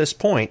corrupt at this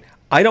point,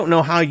 I don't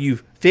know how you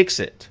fix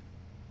it.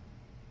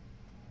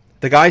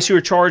 The guys who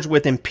are charged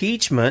with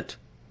impeachment,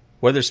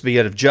 whether it's be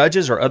it of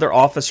judges or other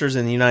officers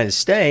in the United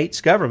States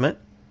government,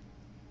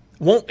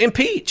 won't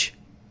impeach.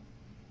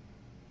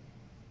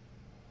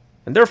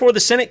 And therefore, the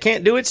Senate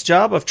can't do its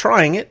job of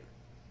trying it.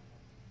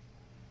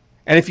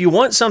 And if you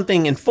want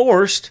something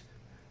enforced,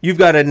 you've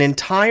got an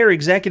entire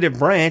executive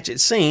branch, it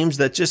seems,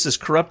 that's just as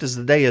corrupt as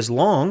the day is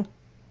long.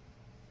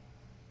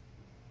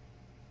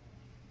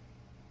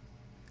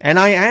 And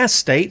I ask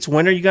states,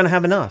 when are you going to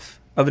have enough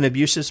of an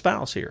abusive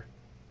spouse here?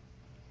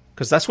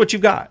 Because that's what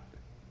you've got.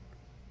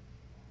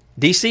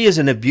 D.C. is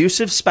an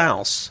abusive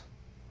spouse.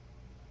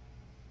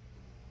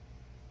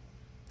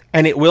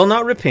 And it will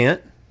not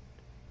repent.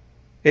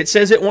 It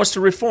says it wants to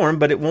reform,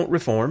 but it won't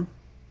reform.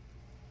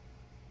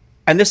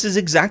 And this is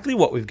exactly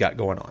what we've got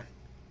going on.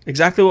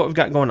 Exactly what we've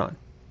got going on.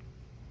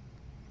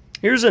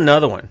 Here's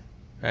another one.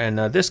 And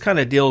this kind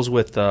of deals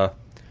with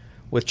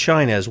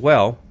China as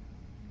well.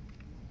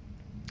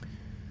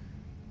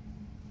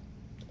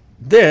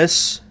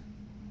 This,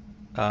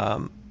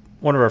 one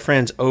of our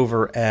friends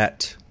over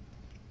at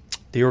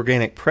The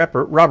Organic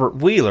Prepper, Robert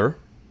Wheeler,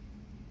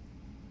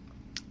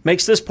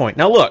 makes this point.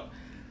 Now look,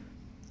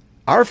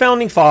 our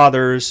founding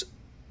fathers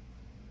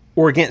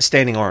were against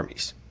standing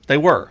armies. They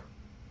were.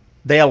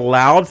 They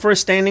allowed for a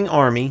standing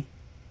army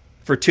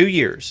for 2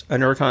 years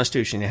under our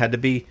Constitution. It had to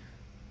be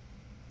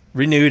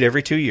renewed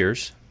every 2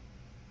 years.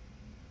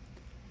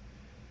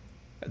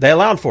 They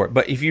allowed for it.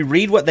 But if you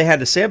read what they had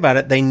to say about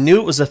it, they knew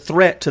it was a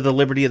threat to the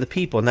liberty of the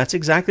people. And that's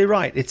exactly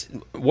right. It's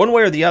one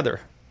way or the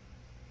other.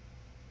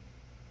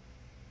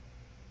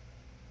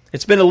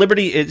 It's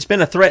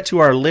been a threat to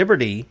our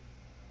liberty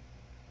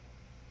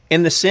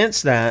in the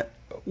sense that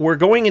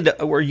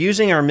we're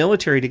using our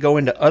military to go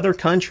into other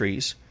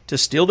countries to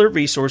steal their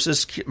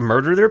resources,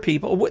 murder their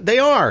people. They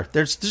are.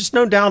 There's just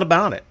no doubt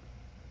about it.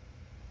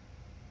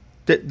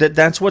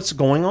 That's what's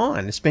going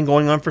on. It's been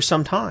going on for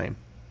some time.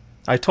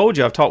 I told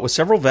you, I've talked with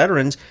several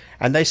veterans,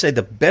 and they say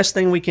the best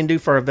thing we can do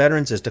for our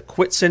veterans is to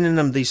quit sending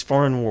them these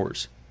foreign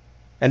wars.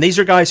 And these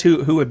are guys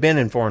who have been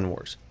in foreign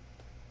wars.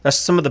 That's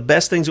some of the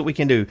best things that we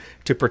can do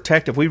to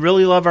protect. If we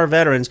really love our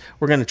veterans,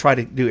 we're going to try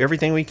to do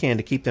everything we can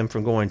to keep them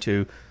from going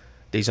to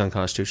these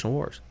unconstitutional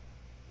wars.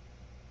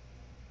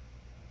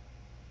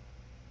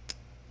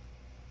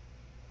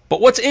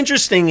 But what's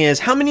interesting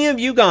is, how many of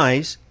you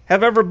guys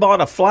have ever bought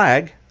a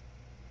flag,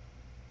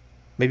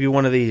 maybe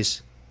one of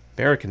these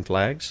American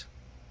flags,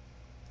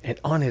 and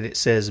on it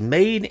says,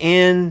 made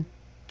in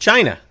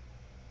China?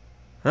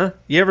 Huh?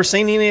 You ever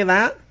seen any of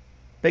that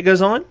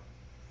goes on?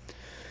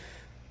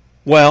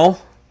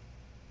 Well,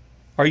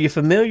 are you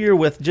familiar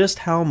with just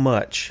how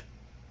much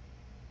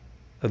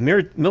of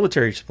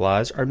military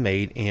supplies are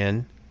made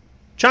in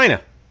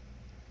China?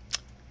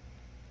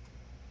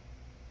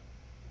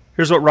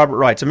 Here's what Robert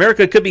writes.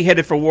 America could be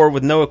headed for war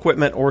with no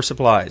equipment or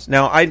supplies.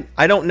 Now,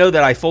 I don't know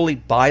that I fully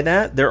buy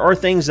that. There are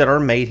things that are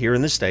made here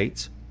in the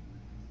States.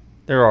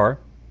 There are.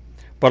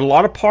 But a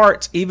lot of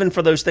parts, even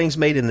for those things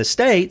made in the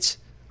States,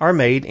 are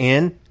made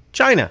in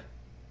China.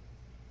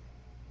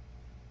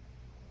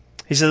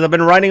 He says, I've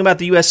been writing about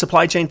the U.S.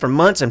 supply chain for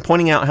months and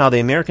pointing out how the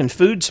American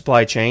food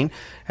supply chain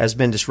has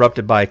been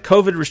disrupted by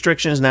COVID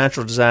restrictions,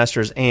 natural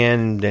disasters,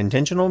 and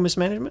intentional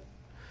mismanagement.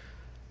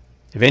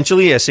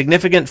 Eventually, a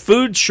significant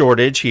food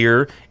shortage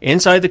here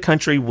inside the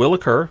country will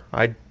occur.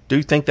 I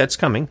do think that's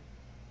coming.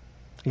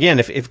 Again,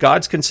 if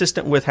God's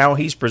consistent with how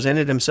he's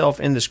presented himself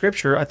in the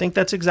Scripture, I think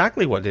that's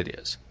exactly what it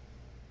is.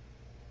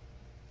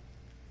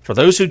 For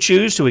those who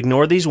choose to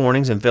ignore these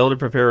warnings and fail to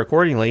prepare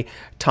accordingly,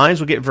 times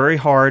will get very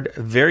hard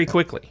very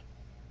quickly.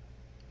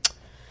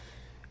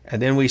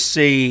 And then we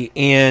see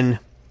in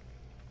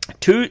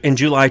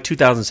July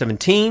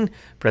 2017,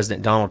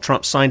 President Donald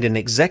Trump signed an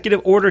executive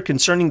order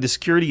concerning the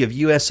security of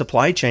U.S.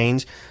 supply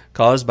chains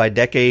caused by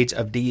decades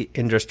of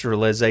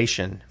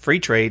deindustrialization, free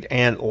trade,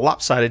 and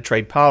lopsided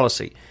trade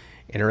policy.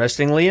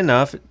 Interestingly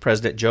enough,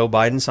 President Joe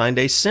Biden signed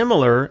a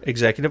similar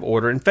executive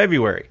order in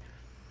February.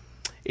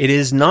 It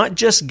is not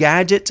just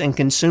gadgets and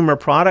consumer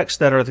products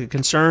that are the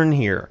concern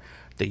here.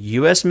 The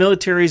U.S.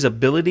 military's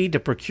ability to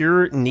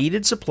procure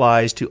needed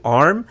supplies to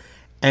arm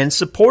and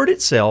support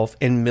itself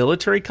in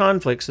military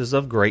conflicts is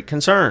of great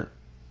concern.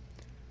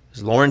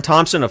 As Lauren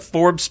Thompson of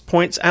Forbes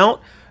points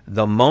out,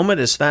 the moment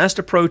is fast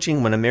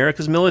approaching when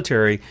America's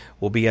military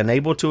will be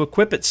unable to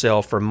equip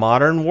itself for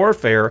modern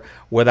warfare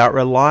without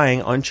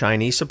relying on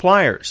Chinese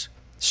suppliers.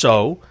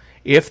 So,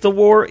 if the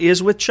war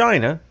is with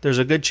China, there's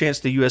a good chance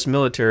the U.S.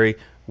 military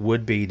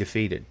would be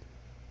defeated.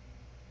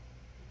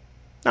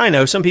 I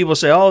know some people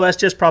say, oh, that's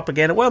just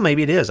propaganda. Well,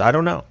 maybe it is. I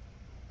don't know.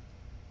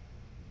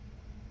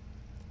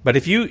 But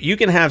if you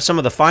can have some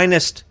of the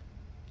finest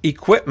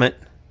equipment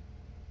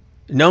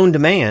known to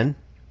man,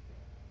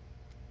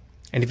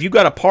 and if you've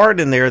got a part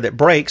in there that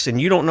breaks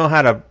and you don't know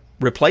how to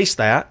replace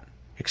that,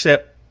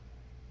 except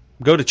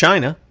go to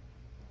China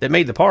that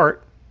made the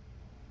part,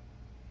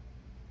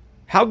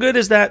 how good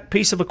is that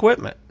piece of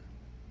equipment?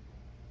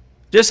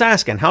 Just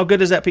asking, how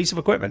good is that piece of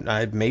equipment?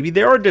 Maybe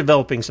they are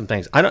developing some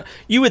things.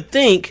 You would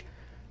think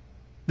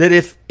that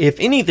if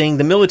anything,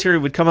 the military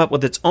would come up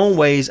with its own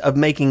ways of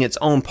making its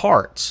own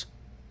parts.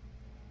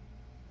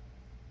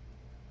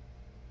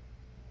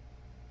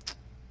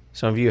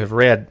 Some of you have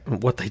read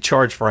what they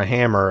charge for a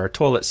hammer or a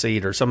toilet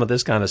seat or some of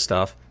this kind of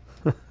stuff.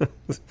 I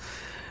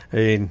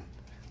mean,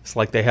 it's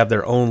like they have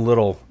their own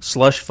little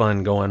slush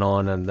fund going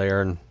on in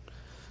there, and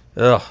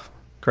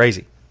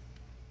crazy.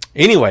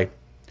 Anyway,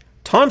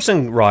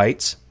 Thompson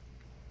writes,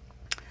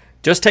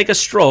 just take a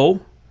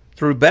stroll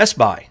through Best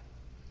Buy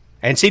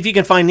and see if you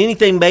can find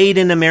anything made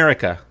in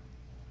America.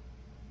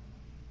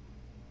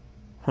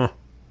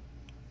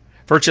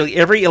 Virtually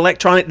every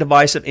electronic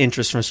device of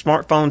interest, from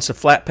smartphones to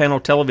flat panel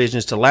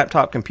televisions to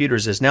laptop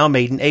computers, is now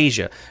made in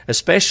Asia,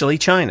 especially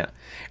China.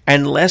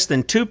 And less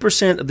than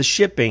 2% of the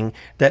shipping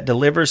that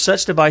delivers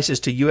such devices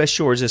to U.S.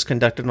 shores is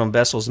conducted on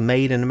vessels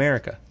made in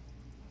America.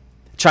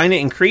 China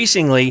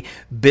increasingly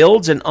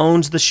builds and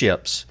owns the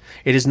ships.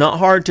 It is not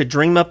hard to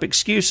dream up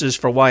excuses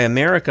for why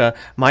America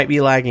might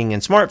be lagging in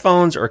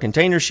smartphones or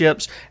container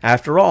ships.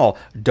 After all,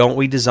 don't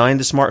we design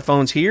the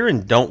smartphones here,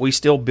 and don't we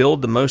still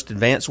build the most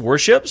advanced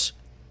warships?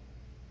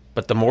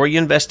 But the more you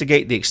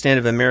investigate the extent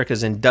of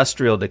America's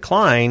industrial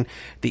decline,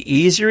 the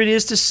easier it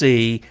is to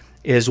see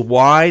is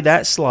why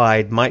that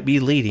slide might be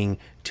leading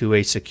to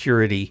a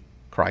security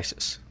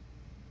crisis.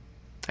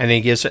 And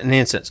he gives an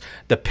instance.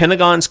 The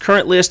Pentagon's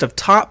current list of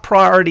top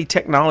priority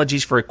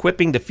technologies for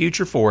equipping the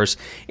future force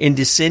in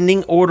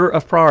descending order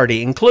of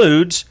priority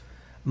includes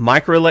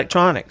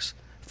microelectronics,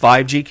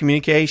 5G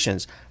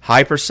communications,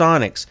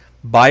 hypersonics,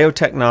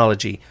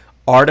 biotechnology,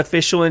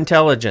 artificial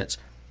intelligence,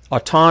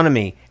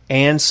 autonomy,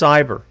 and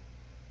cyber.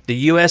 The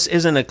U.S.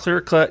 isn't a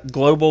clear-cut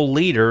global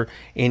leader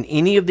in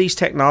any of these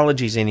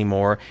technologies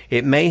anymore.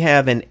 It may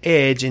have an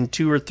edge in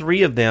 2 or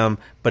 3 of them,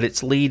 but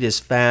its lead is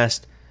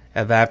fast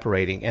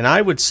evaporating. And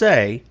I would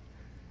say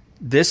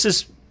this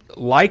is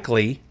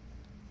likely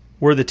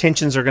where the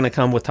tensions are going to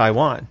come with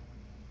Taiwan,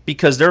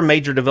 because they're a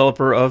major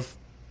developer of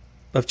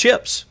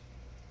chips.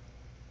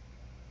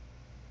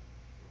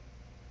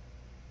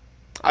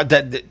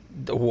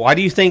 Why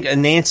do you think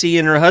Nancy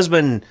and her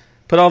husband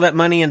put all that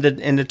money into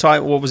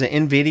what was it,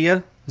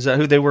 NVIDIA? Is that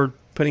who they were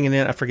putting it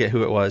in? I forget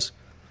who it was.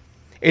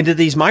 Into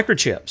these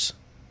microchips.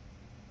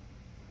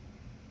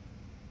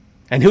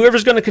 And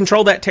whoever's going to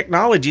control that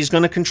technology is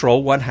going to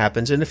control what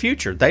happens in the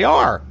future. They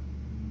are.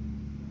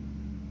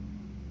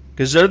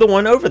 Because they're the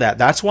one over that.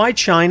 That's why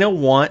China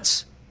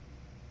wants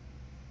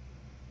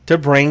to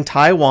bring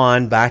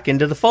Taiwan back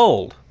into the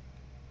fold.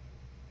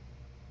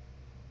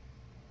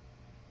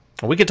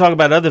 We could talk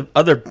about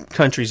other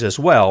countries as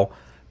well,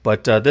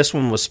 but this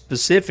one was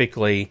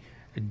specifically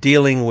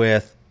dealing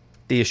with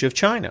the issue of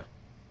China.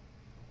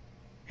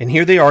 And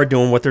here they are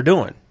doing what they're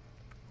doing.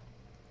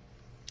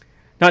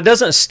 Now, it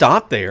doesn't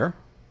stop there.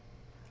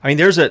 I mean,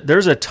 there's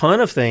a ton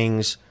of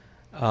things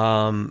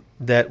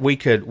that we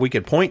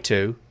could point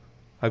to.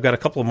 I've got a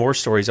couple of more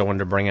stories I wanted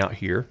to bring out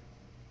here.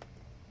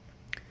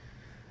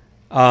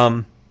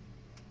 And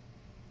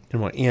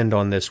we'll end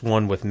on this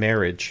one with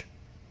marriage.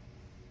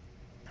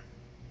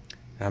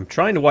 I'm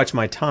trying to watch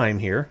my time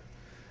here,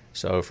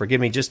 so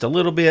forgive me just a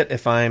little bit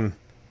if I'm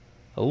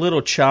a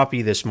little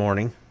choppy this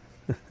morning.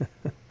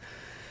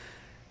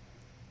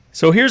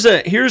 So here's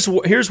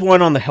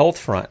one on the health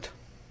front.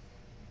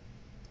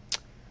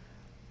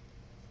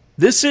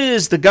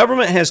 The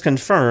government has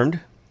confirmed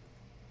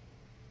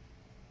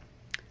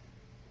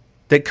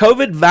that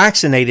COVID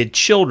vaccinated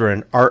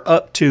children are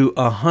up to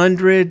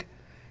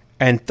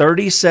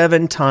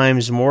 137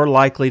 times more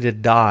likely to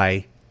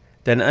die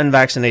than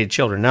unvaccinated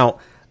children. Now,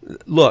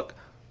 look,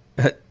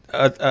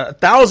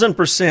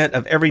 1,000%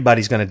 of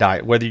everybody's going to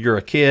die, whether you're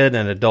a kid,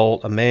 an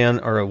adult, a man,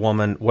 or a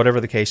woman,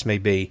 whatever the case may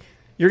be,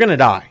 you're going to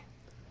die.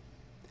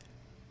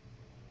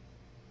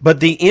 But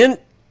the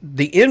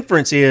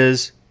inference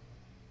is,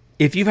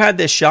 if you've had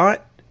this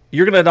shot,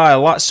 you're going to die a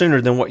lot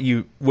sooner than what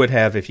you would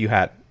have if you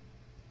hadn't.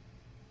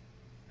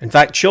 In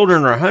fact,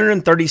 children are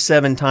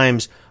 137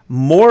 times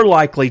more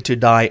likely to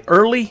die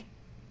early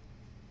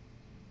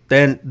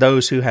than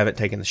those who haven't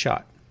taken the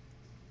shot.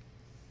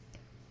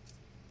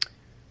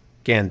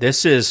 Again,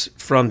 this is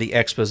from the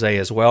expose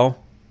as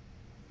well,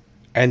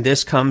 and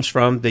this comes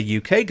from the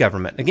UK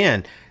government.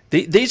 Again,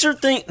 these are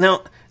things.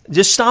 Now,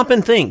 just stop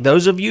and think.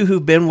 Those of you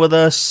who've been with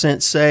us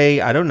since, say,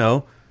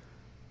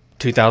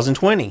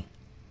 2020,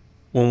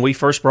 when we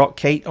first brought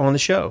Kate on the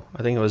show.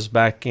 I think it was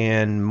back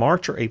in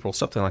March or April,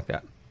 something like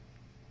that,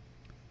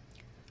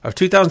 of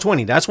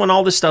 2020. That's when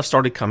all this stuff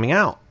started coming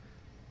out.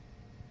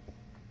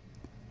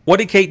 What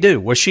did Kate do?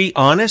 Was she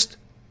honest?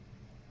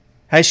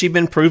 Has she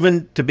been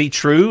proven to be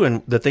true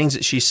in the things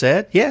that she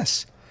said?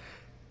 Yes.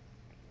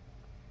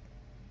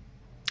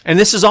 And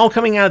this is all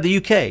coming out of the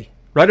UK,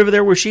 right over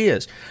there where she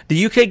is.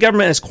 The UK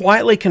government has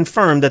quietly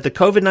confirmed that the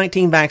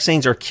COVID-19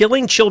 vaccines are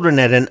killing children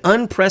at an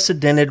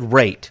unprecedented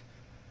rate.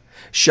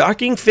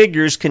 Shocking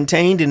figures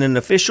contained in an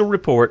official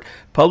report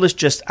published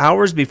just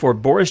hours before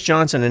Boris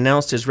Johnson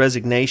announced his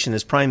resignation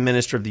as Prime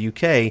Minister of the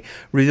UK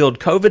revealed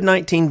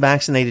COVID-19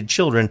 vaccinated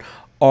children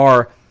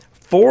are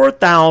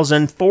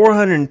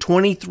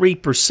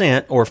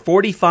 4,423%, or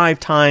 45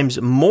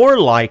 times more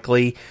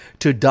likely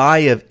to die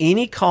of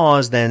any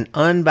cause than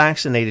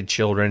unvaccinated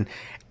children,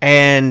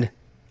 and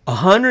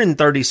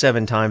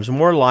 137 times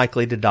more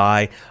likely to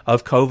die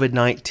of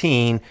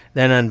COVID-19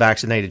 than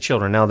unvaccinated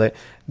children. Now, the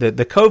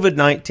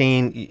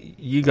COVID-19,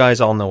 you guys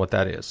all know what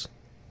that is.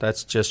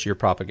 That's just your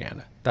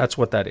propaganda. That's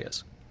what that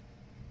is.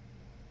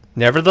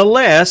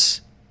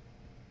 Nevertheless,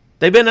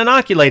 they've been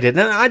inoculated.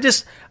 And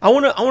I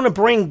want to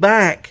bring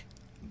back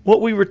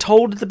what we were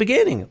told at the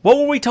beginning. What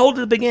were we told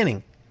at the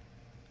beginning?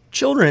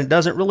 Children, it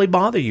doesn't really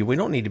bother you. We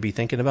don't need to be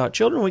thinking about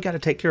children. We got to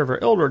take care of our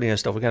elderly and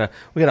stuff. We got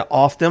to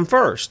off them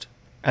first.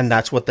 And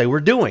that's what they were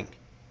doing.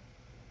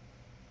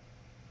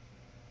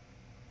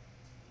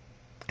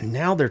 And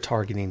now they're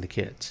targeting the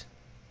kids.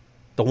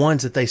 The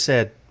ones that they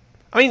said,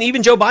 I mean,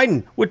 even Joe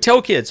Biden would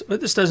tell kids,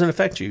 this doesn't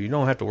affect you. You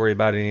don't have to worry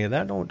about any of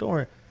that. Don't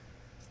worry.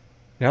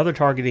 Now they're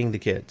targeting the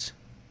kids.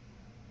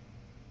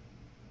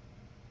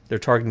 They're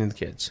targeting the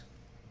kids.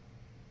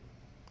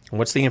 And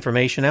what's the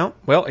information out?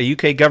 Well, a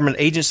UK government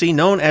agency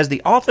known as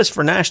the Office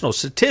for National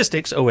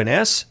Statistics,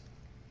 ONS,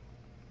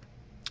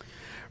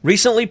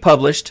 recently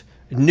published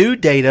new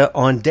data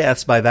on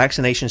deaths by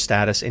vaccination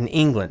status in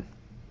England.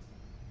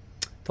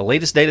 The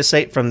latest data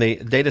set from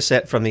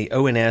the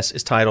ONS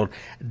is titled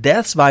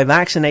Deaths by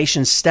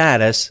Vaccination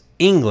Status,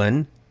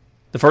 England,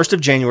 the 1st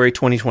of January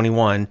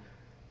 2021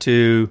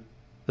 to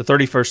the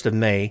 31st of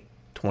May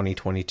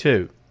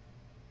 2022.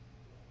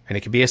 And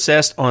it can be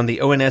assessed on the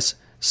ONS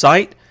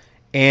site.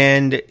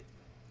 And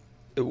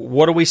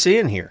what are we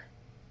seeing here?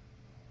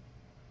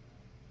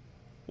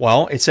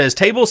 Well, it says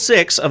Table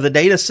 6 of the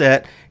data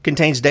set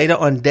contains data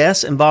on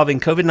deaths involving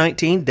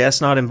COVID-19,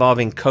 deaths not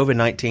involving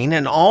COVID-19,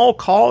 and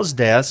all-cause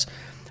deaths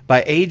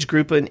by age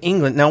group in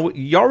England. Now,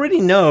 you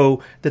already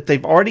know that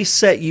they've already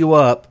set you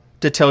up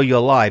to tell you a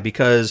lie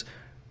because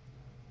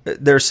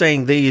they're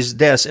saying these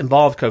deaths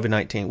involve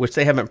COVID-19, which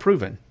they haven't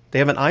proven. They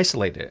haven't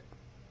isolated it.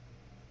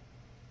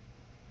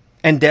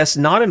 And deaths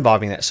not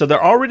involving that. So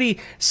they're already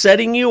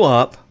setting you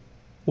up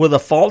with a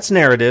false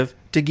narrative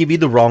to give you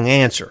the wrong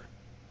answer.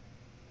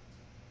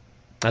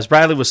 As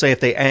Bradley would say,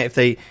 if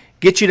they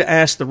get you to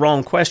ask the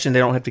wrong question, they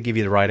don't have to give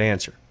you the right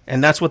answer.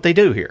 And that's what they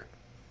do here.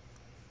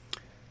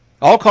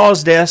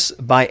 All-cause deaths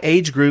by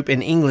age group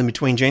in England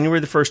between January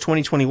the 1st,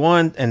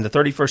 2021 and the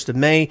 31st of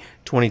May,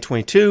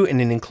 2022, and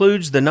it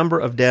includes the number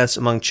of deaths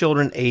among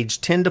children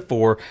aged 10 to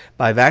 4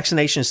 by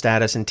vaccination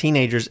status and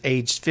teenagers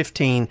aged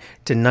 15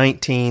 to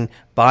 19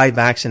 by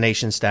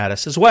vaccination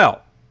status as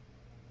well.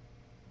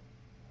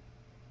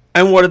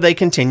 And what are they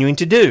continuing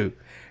to do?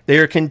 They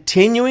are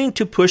continuing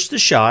to push the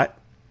shot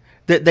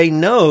that they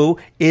know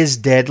is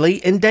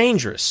deadly and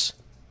dangerous.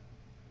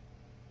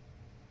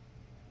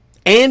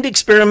 And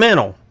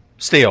experimental,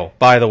 still,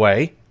 by the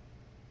way.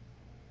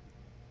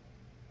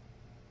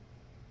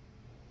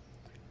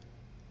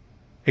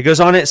 It goes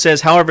on, it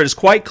says, however, it is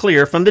quite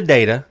clear from the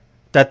data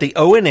that the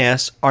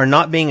ONS are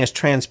not being as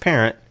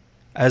transparent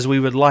as we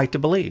would like to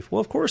believe.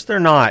 Well, of course they're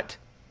not.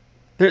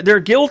 They're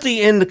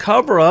guilty in the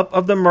cover-up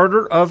of the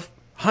murder of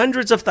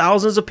hundreds of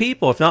thousands of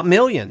people, if not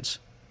millions.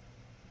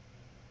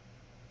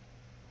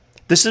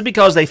 This is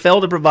because they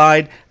failed to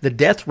provide the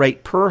death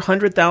rate per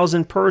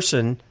 100,000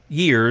 person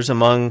years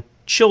among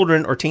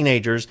children or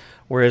teenagers,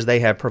 whereas they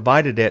have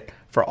provided it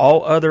for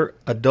all other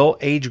adult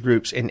age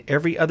groups in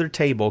every other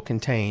table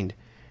contained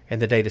in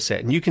the data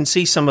set. And you can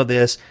see some of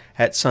this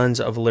at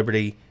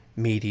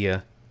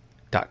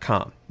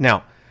sonsoflibertymedia.com.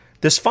 Now,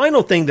 this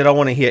final thing that I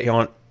want to hit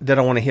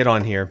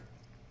on here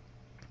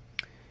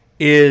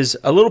is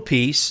a little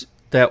piece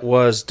that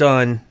was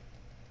done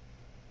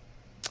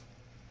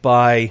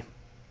by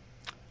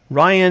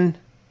Ryan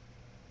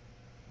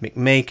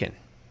McMakin.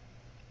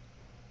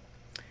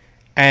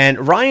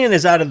 And Ryan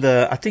is out of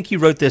I think he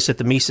wrote this at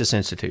the Mises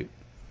Institute.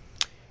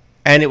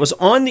 And it was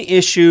on the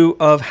issue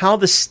of how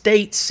the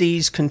state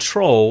sees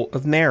control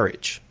of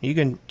marriage. You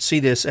can see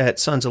this at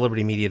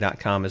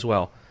sonsoflibertymedia.com as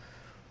well.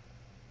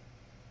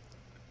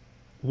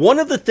 One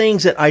of the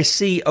things that I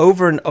see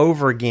over and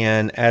over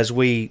again as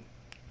we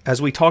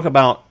talk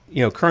about,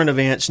 current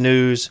events,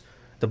 news,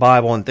 the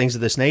Bible, and things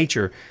of this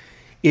nature,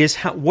 is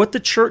what the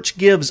church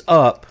gives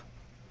up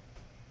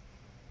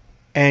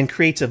and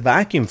creates a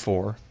vacuum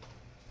for.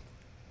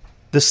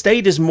 The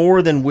state is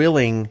more than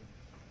willing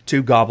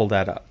to gobble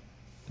that up.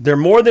 They're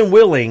more than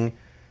willing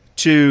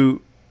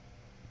to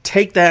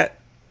take that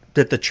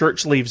the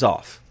church leaves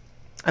off.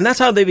 And that's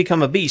how they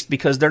become a beast,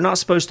 because they're not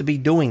supposed to be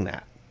doing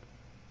that.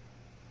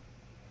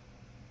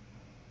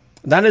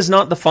 That is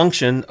not the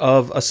function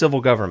of a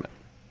civil government.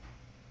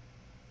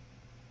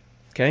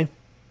 Okay?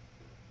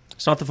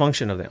 It's not the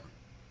function of them.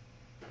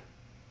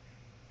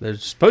 They're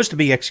supposed to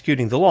be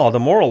executing the law, the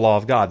moral law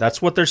of God.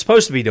 That's what they're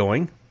supposed to be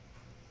doing.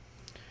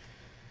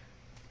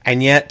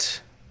 And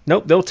yet,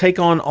 nope, they'll take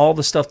on all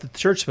the stuff that the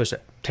church is supposed to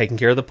do. Taking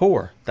care of the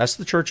poor. That's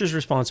the church's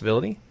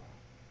responsibility,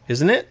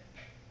 isn't it?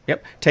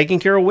 Yep. Taking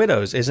care of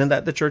widows. Isn't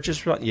that the church's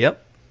responsibility?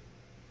 Yep.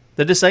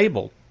 The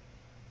disabled.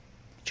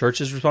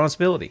 Church's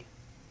responsibility.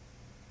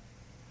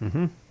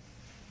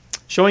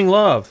 Showing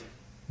love.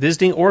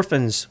 Visiting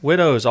orphans,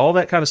 widows, all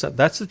that kind of stuff.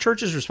 That's the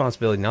church's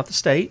responsibility, not the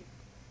state.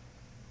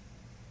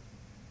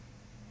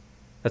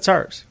 That's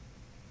ours.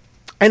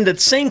 And the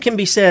same can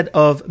be said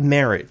of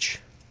marriage.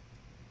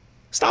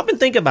 Stop and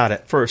think about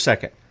it for a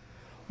second.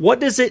 What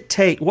does it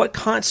take? What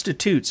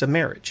constitutes a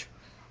marriage?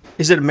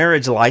 Is it a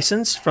marriage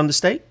license from the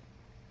state?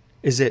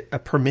 Is it a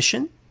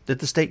permission that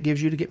the state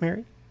gives you to get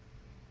married?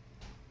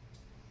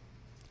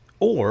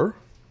 Or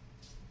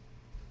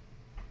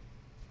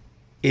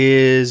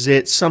is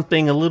it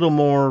something a little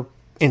more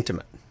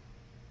intimate?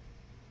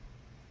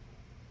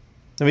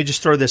 Let me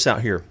just throw this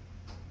out here.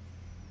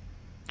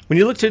 When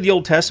you look to the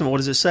Old Testament, what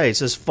does it say? It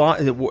says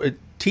it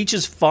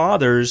teaches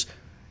fathers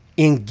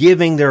in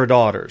giving their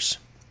daughters.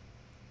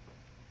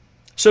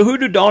 So who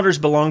do daughters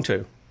belong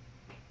to?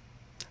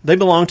 They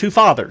belong to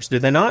fathers, do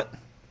they not?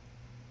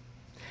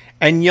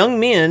 And young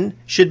men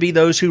should be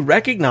those who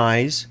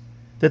recognize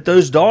that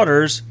those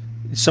daughters,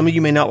 some of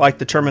you may not like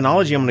the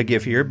terminology I'm going to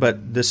give here,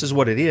 but this is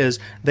what it is.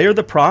 They're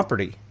the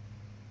property.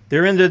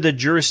 They're under the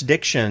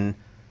jurisdiction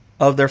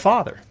of their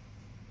father.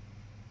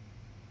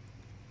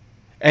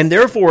 And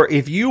therefore,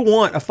 if you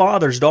want a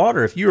father's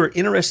daughter, if you are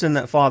interested in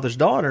that father's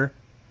daughter,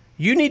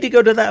 you need to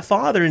go to that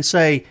father and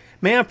say,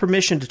 may I have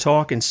permission to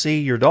talk and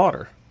see your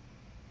daughter?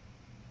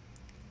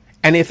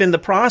 And if in the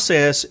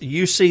process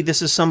you see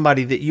this is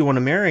somebody that you want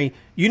to marry,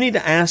 you need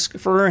to ask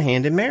for her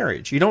hand in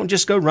marriage. You don't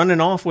just go running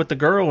off with the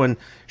girl and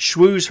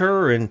schwooze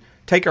her and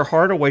take her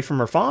heart away from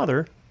her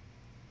father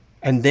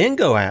and then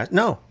go ask.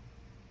 No,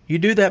 you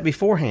do that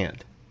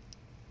beforehand.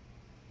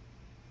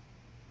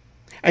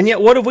 And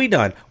yet, what have we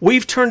done?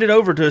 We've turned it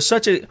over to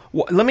such a...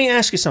 Let me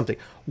ask you something.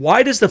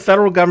 Why does the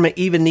federal government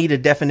even need a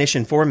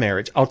definition for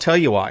marriage? I'll tell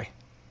you why.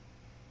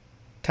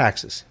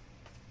 Taxes.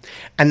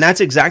 And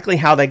that's exactly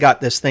how they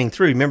got this thing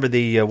through. Remember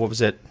the, what was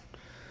it?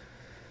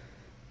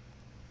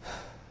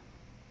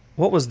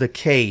 What was the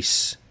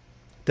case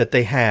that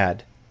they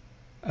had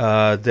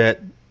that,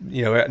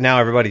 now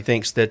everybody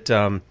thinks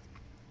that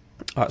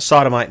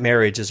sodomite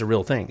marriage is a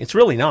real thing. It's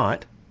really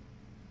not.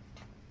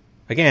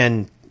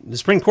 Again, the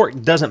Supreme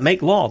Court doesn't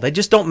make law. They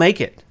just don't make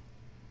it.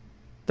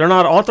 They're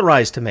not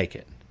authorized to make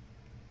it.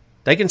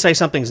 They can say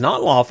something's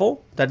not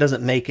lawful. That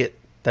doesn't make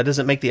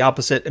the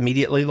opposite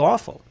immediately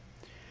lawful.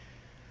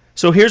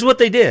 So here's what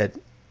they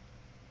did.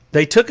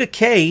 They took a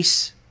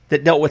case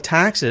that dealt with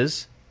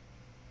taxes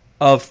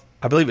of,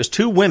 I believe it was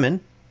 2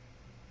 women.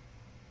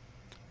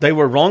 They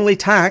were wrongly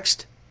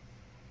taxed,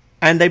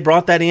 and they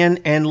brought that in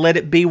and let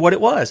it be what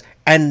it was.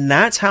 And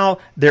that's how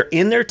they're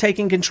in there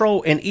taking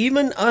control. And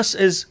even us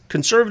as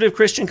conservative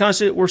Christian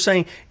constitute, we're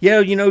saying, yeah,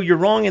 you're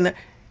wrong in that.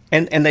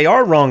 And they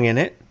are wrong in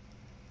it.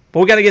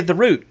 But we got to get the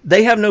root.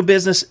 They have no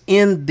business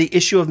in the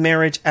issue of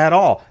marriage at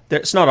all.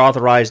 It's not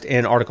authorized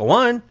in Article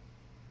 1.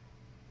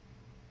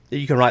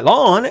 You can write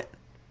law on it.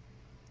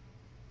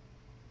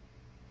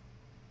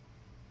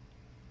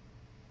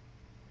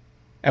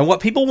 And what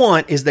people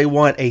want is they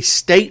want a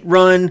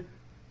state-run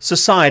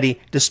society,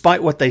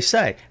 despite what they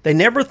say. They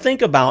never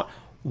think about,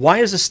 why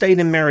is a state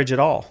in marriage at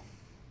all?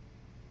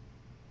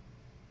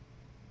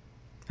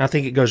 I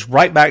think it goes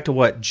right back to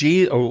what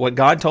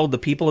God told the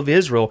people of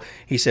Israel.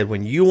 He said,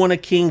 when you want a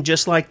king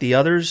just like the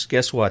others,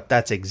 guess what?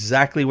 That's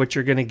exactly what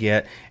you're going to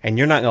get, and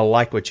you're not going to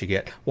like what you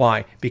get.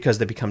 Why? Because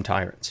they become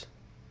tyrants.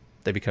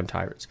 They become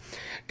tyrants.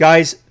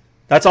 Guys,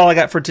 that's all I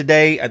got for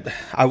today.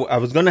 I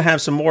was going to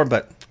have some more,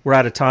 but we're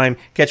out of time.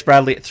 Catch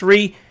Bradley at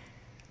 3.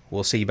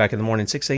 We'll see you back in the morning, 6 a.m.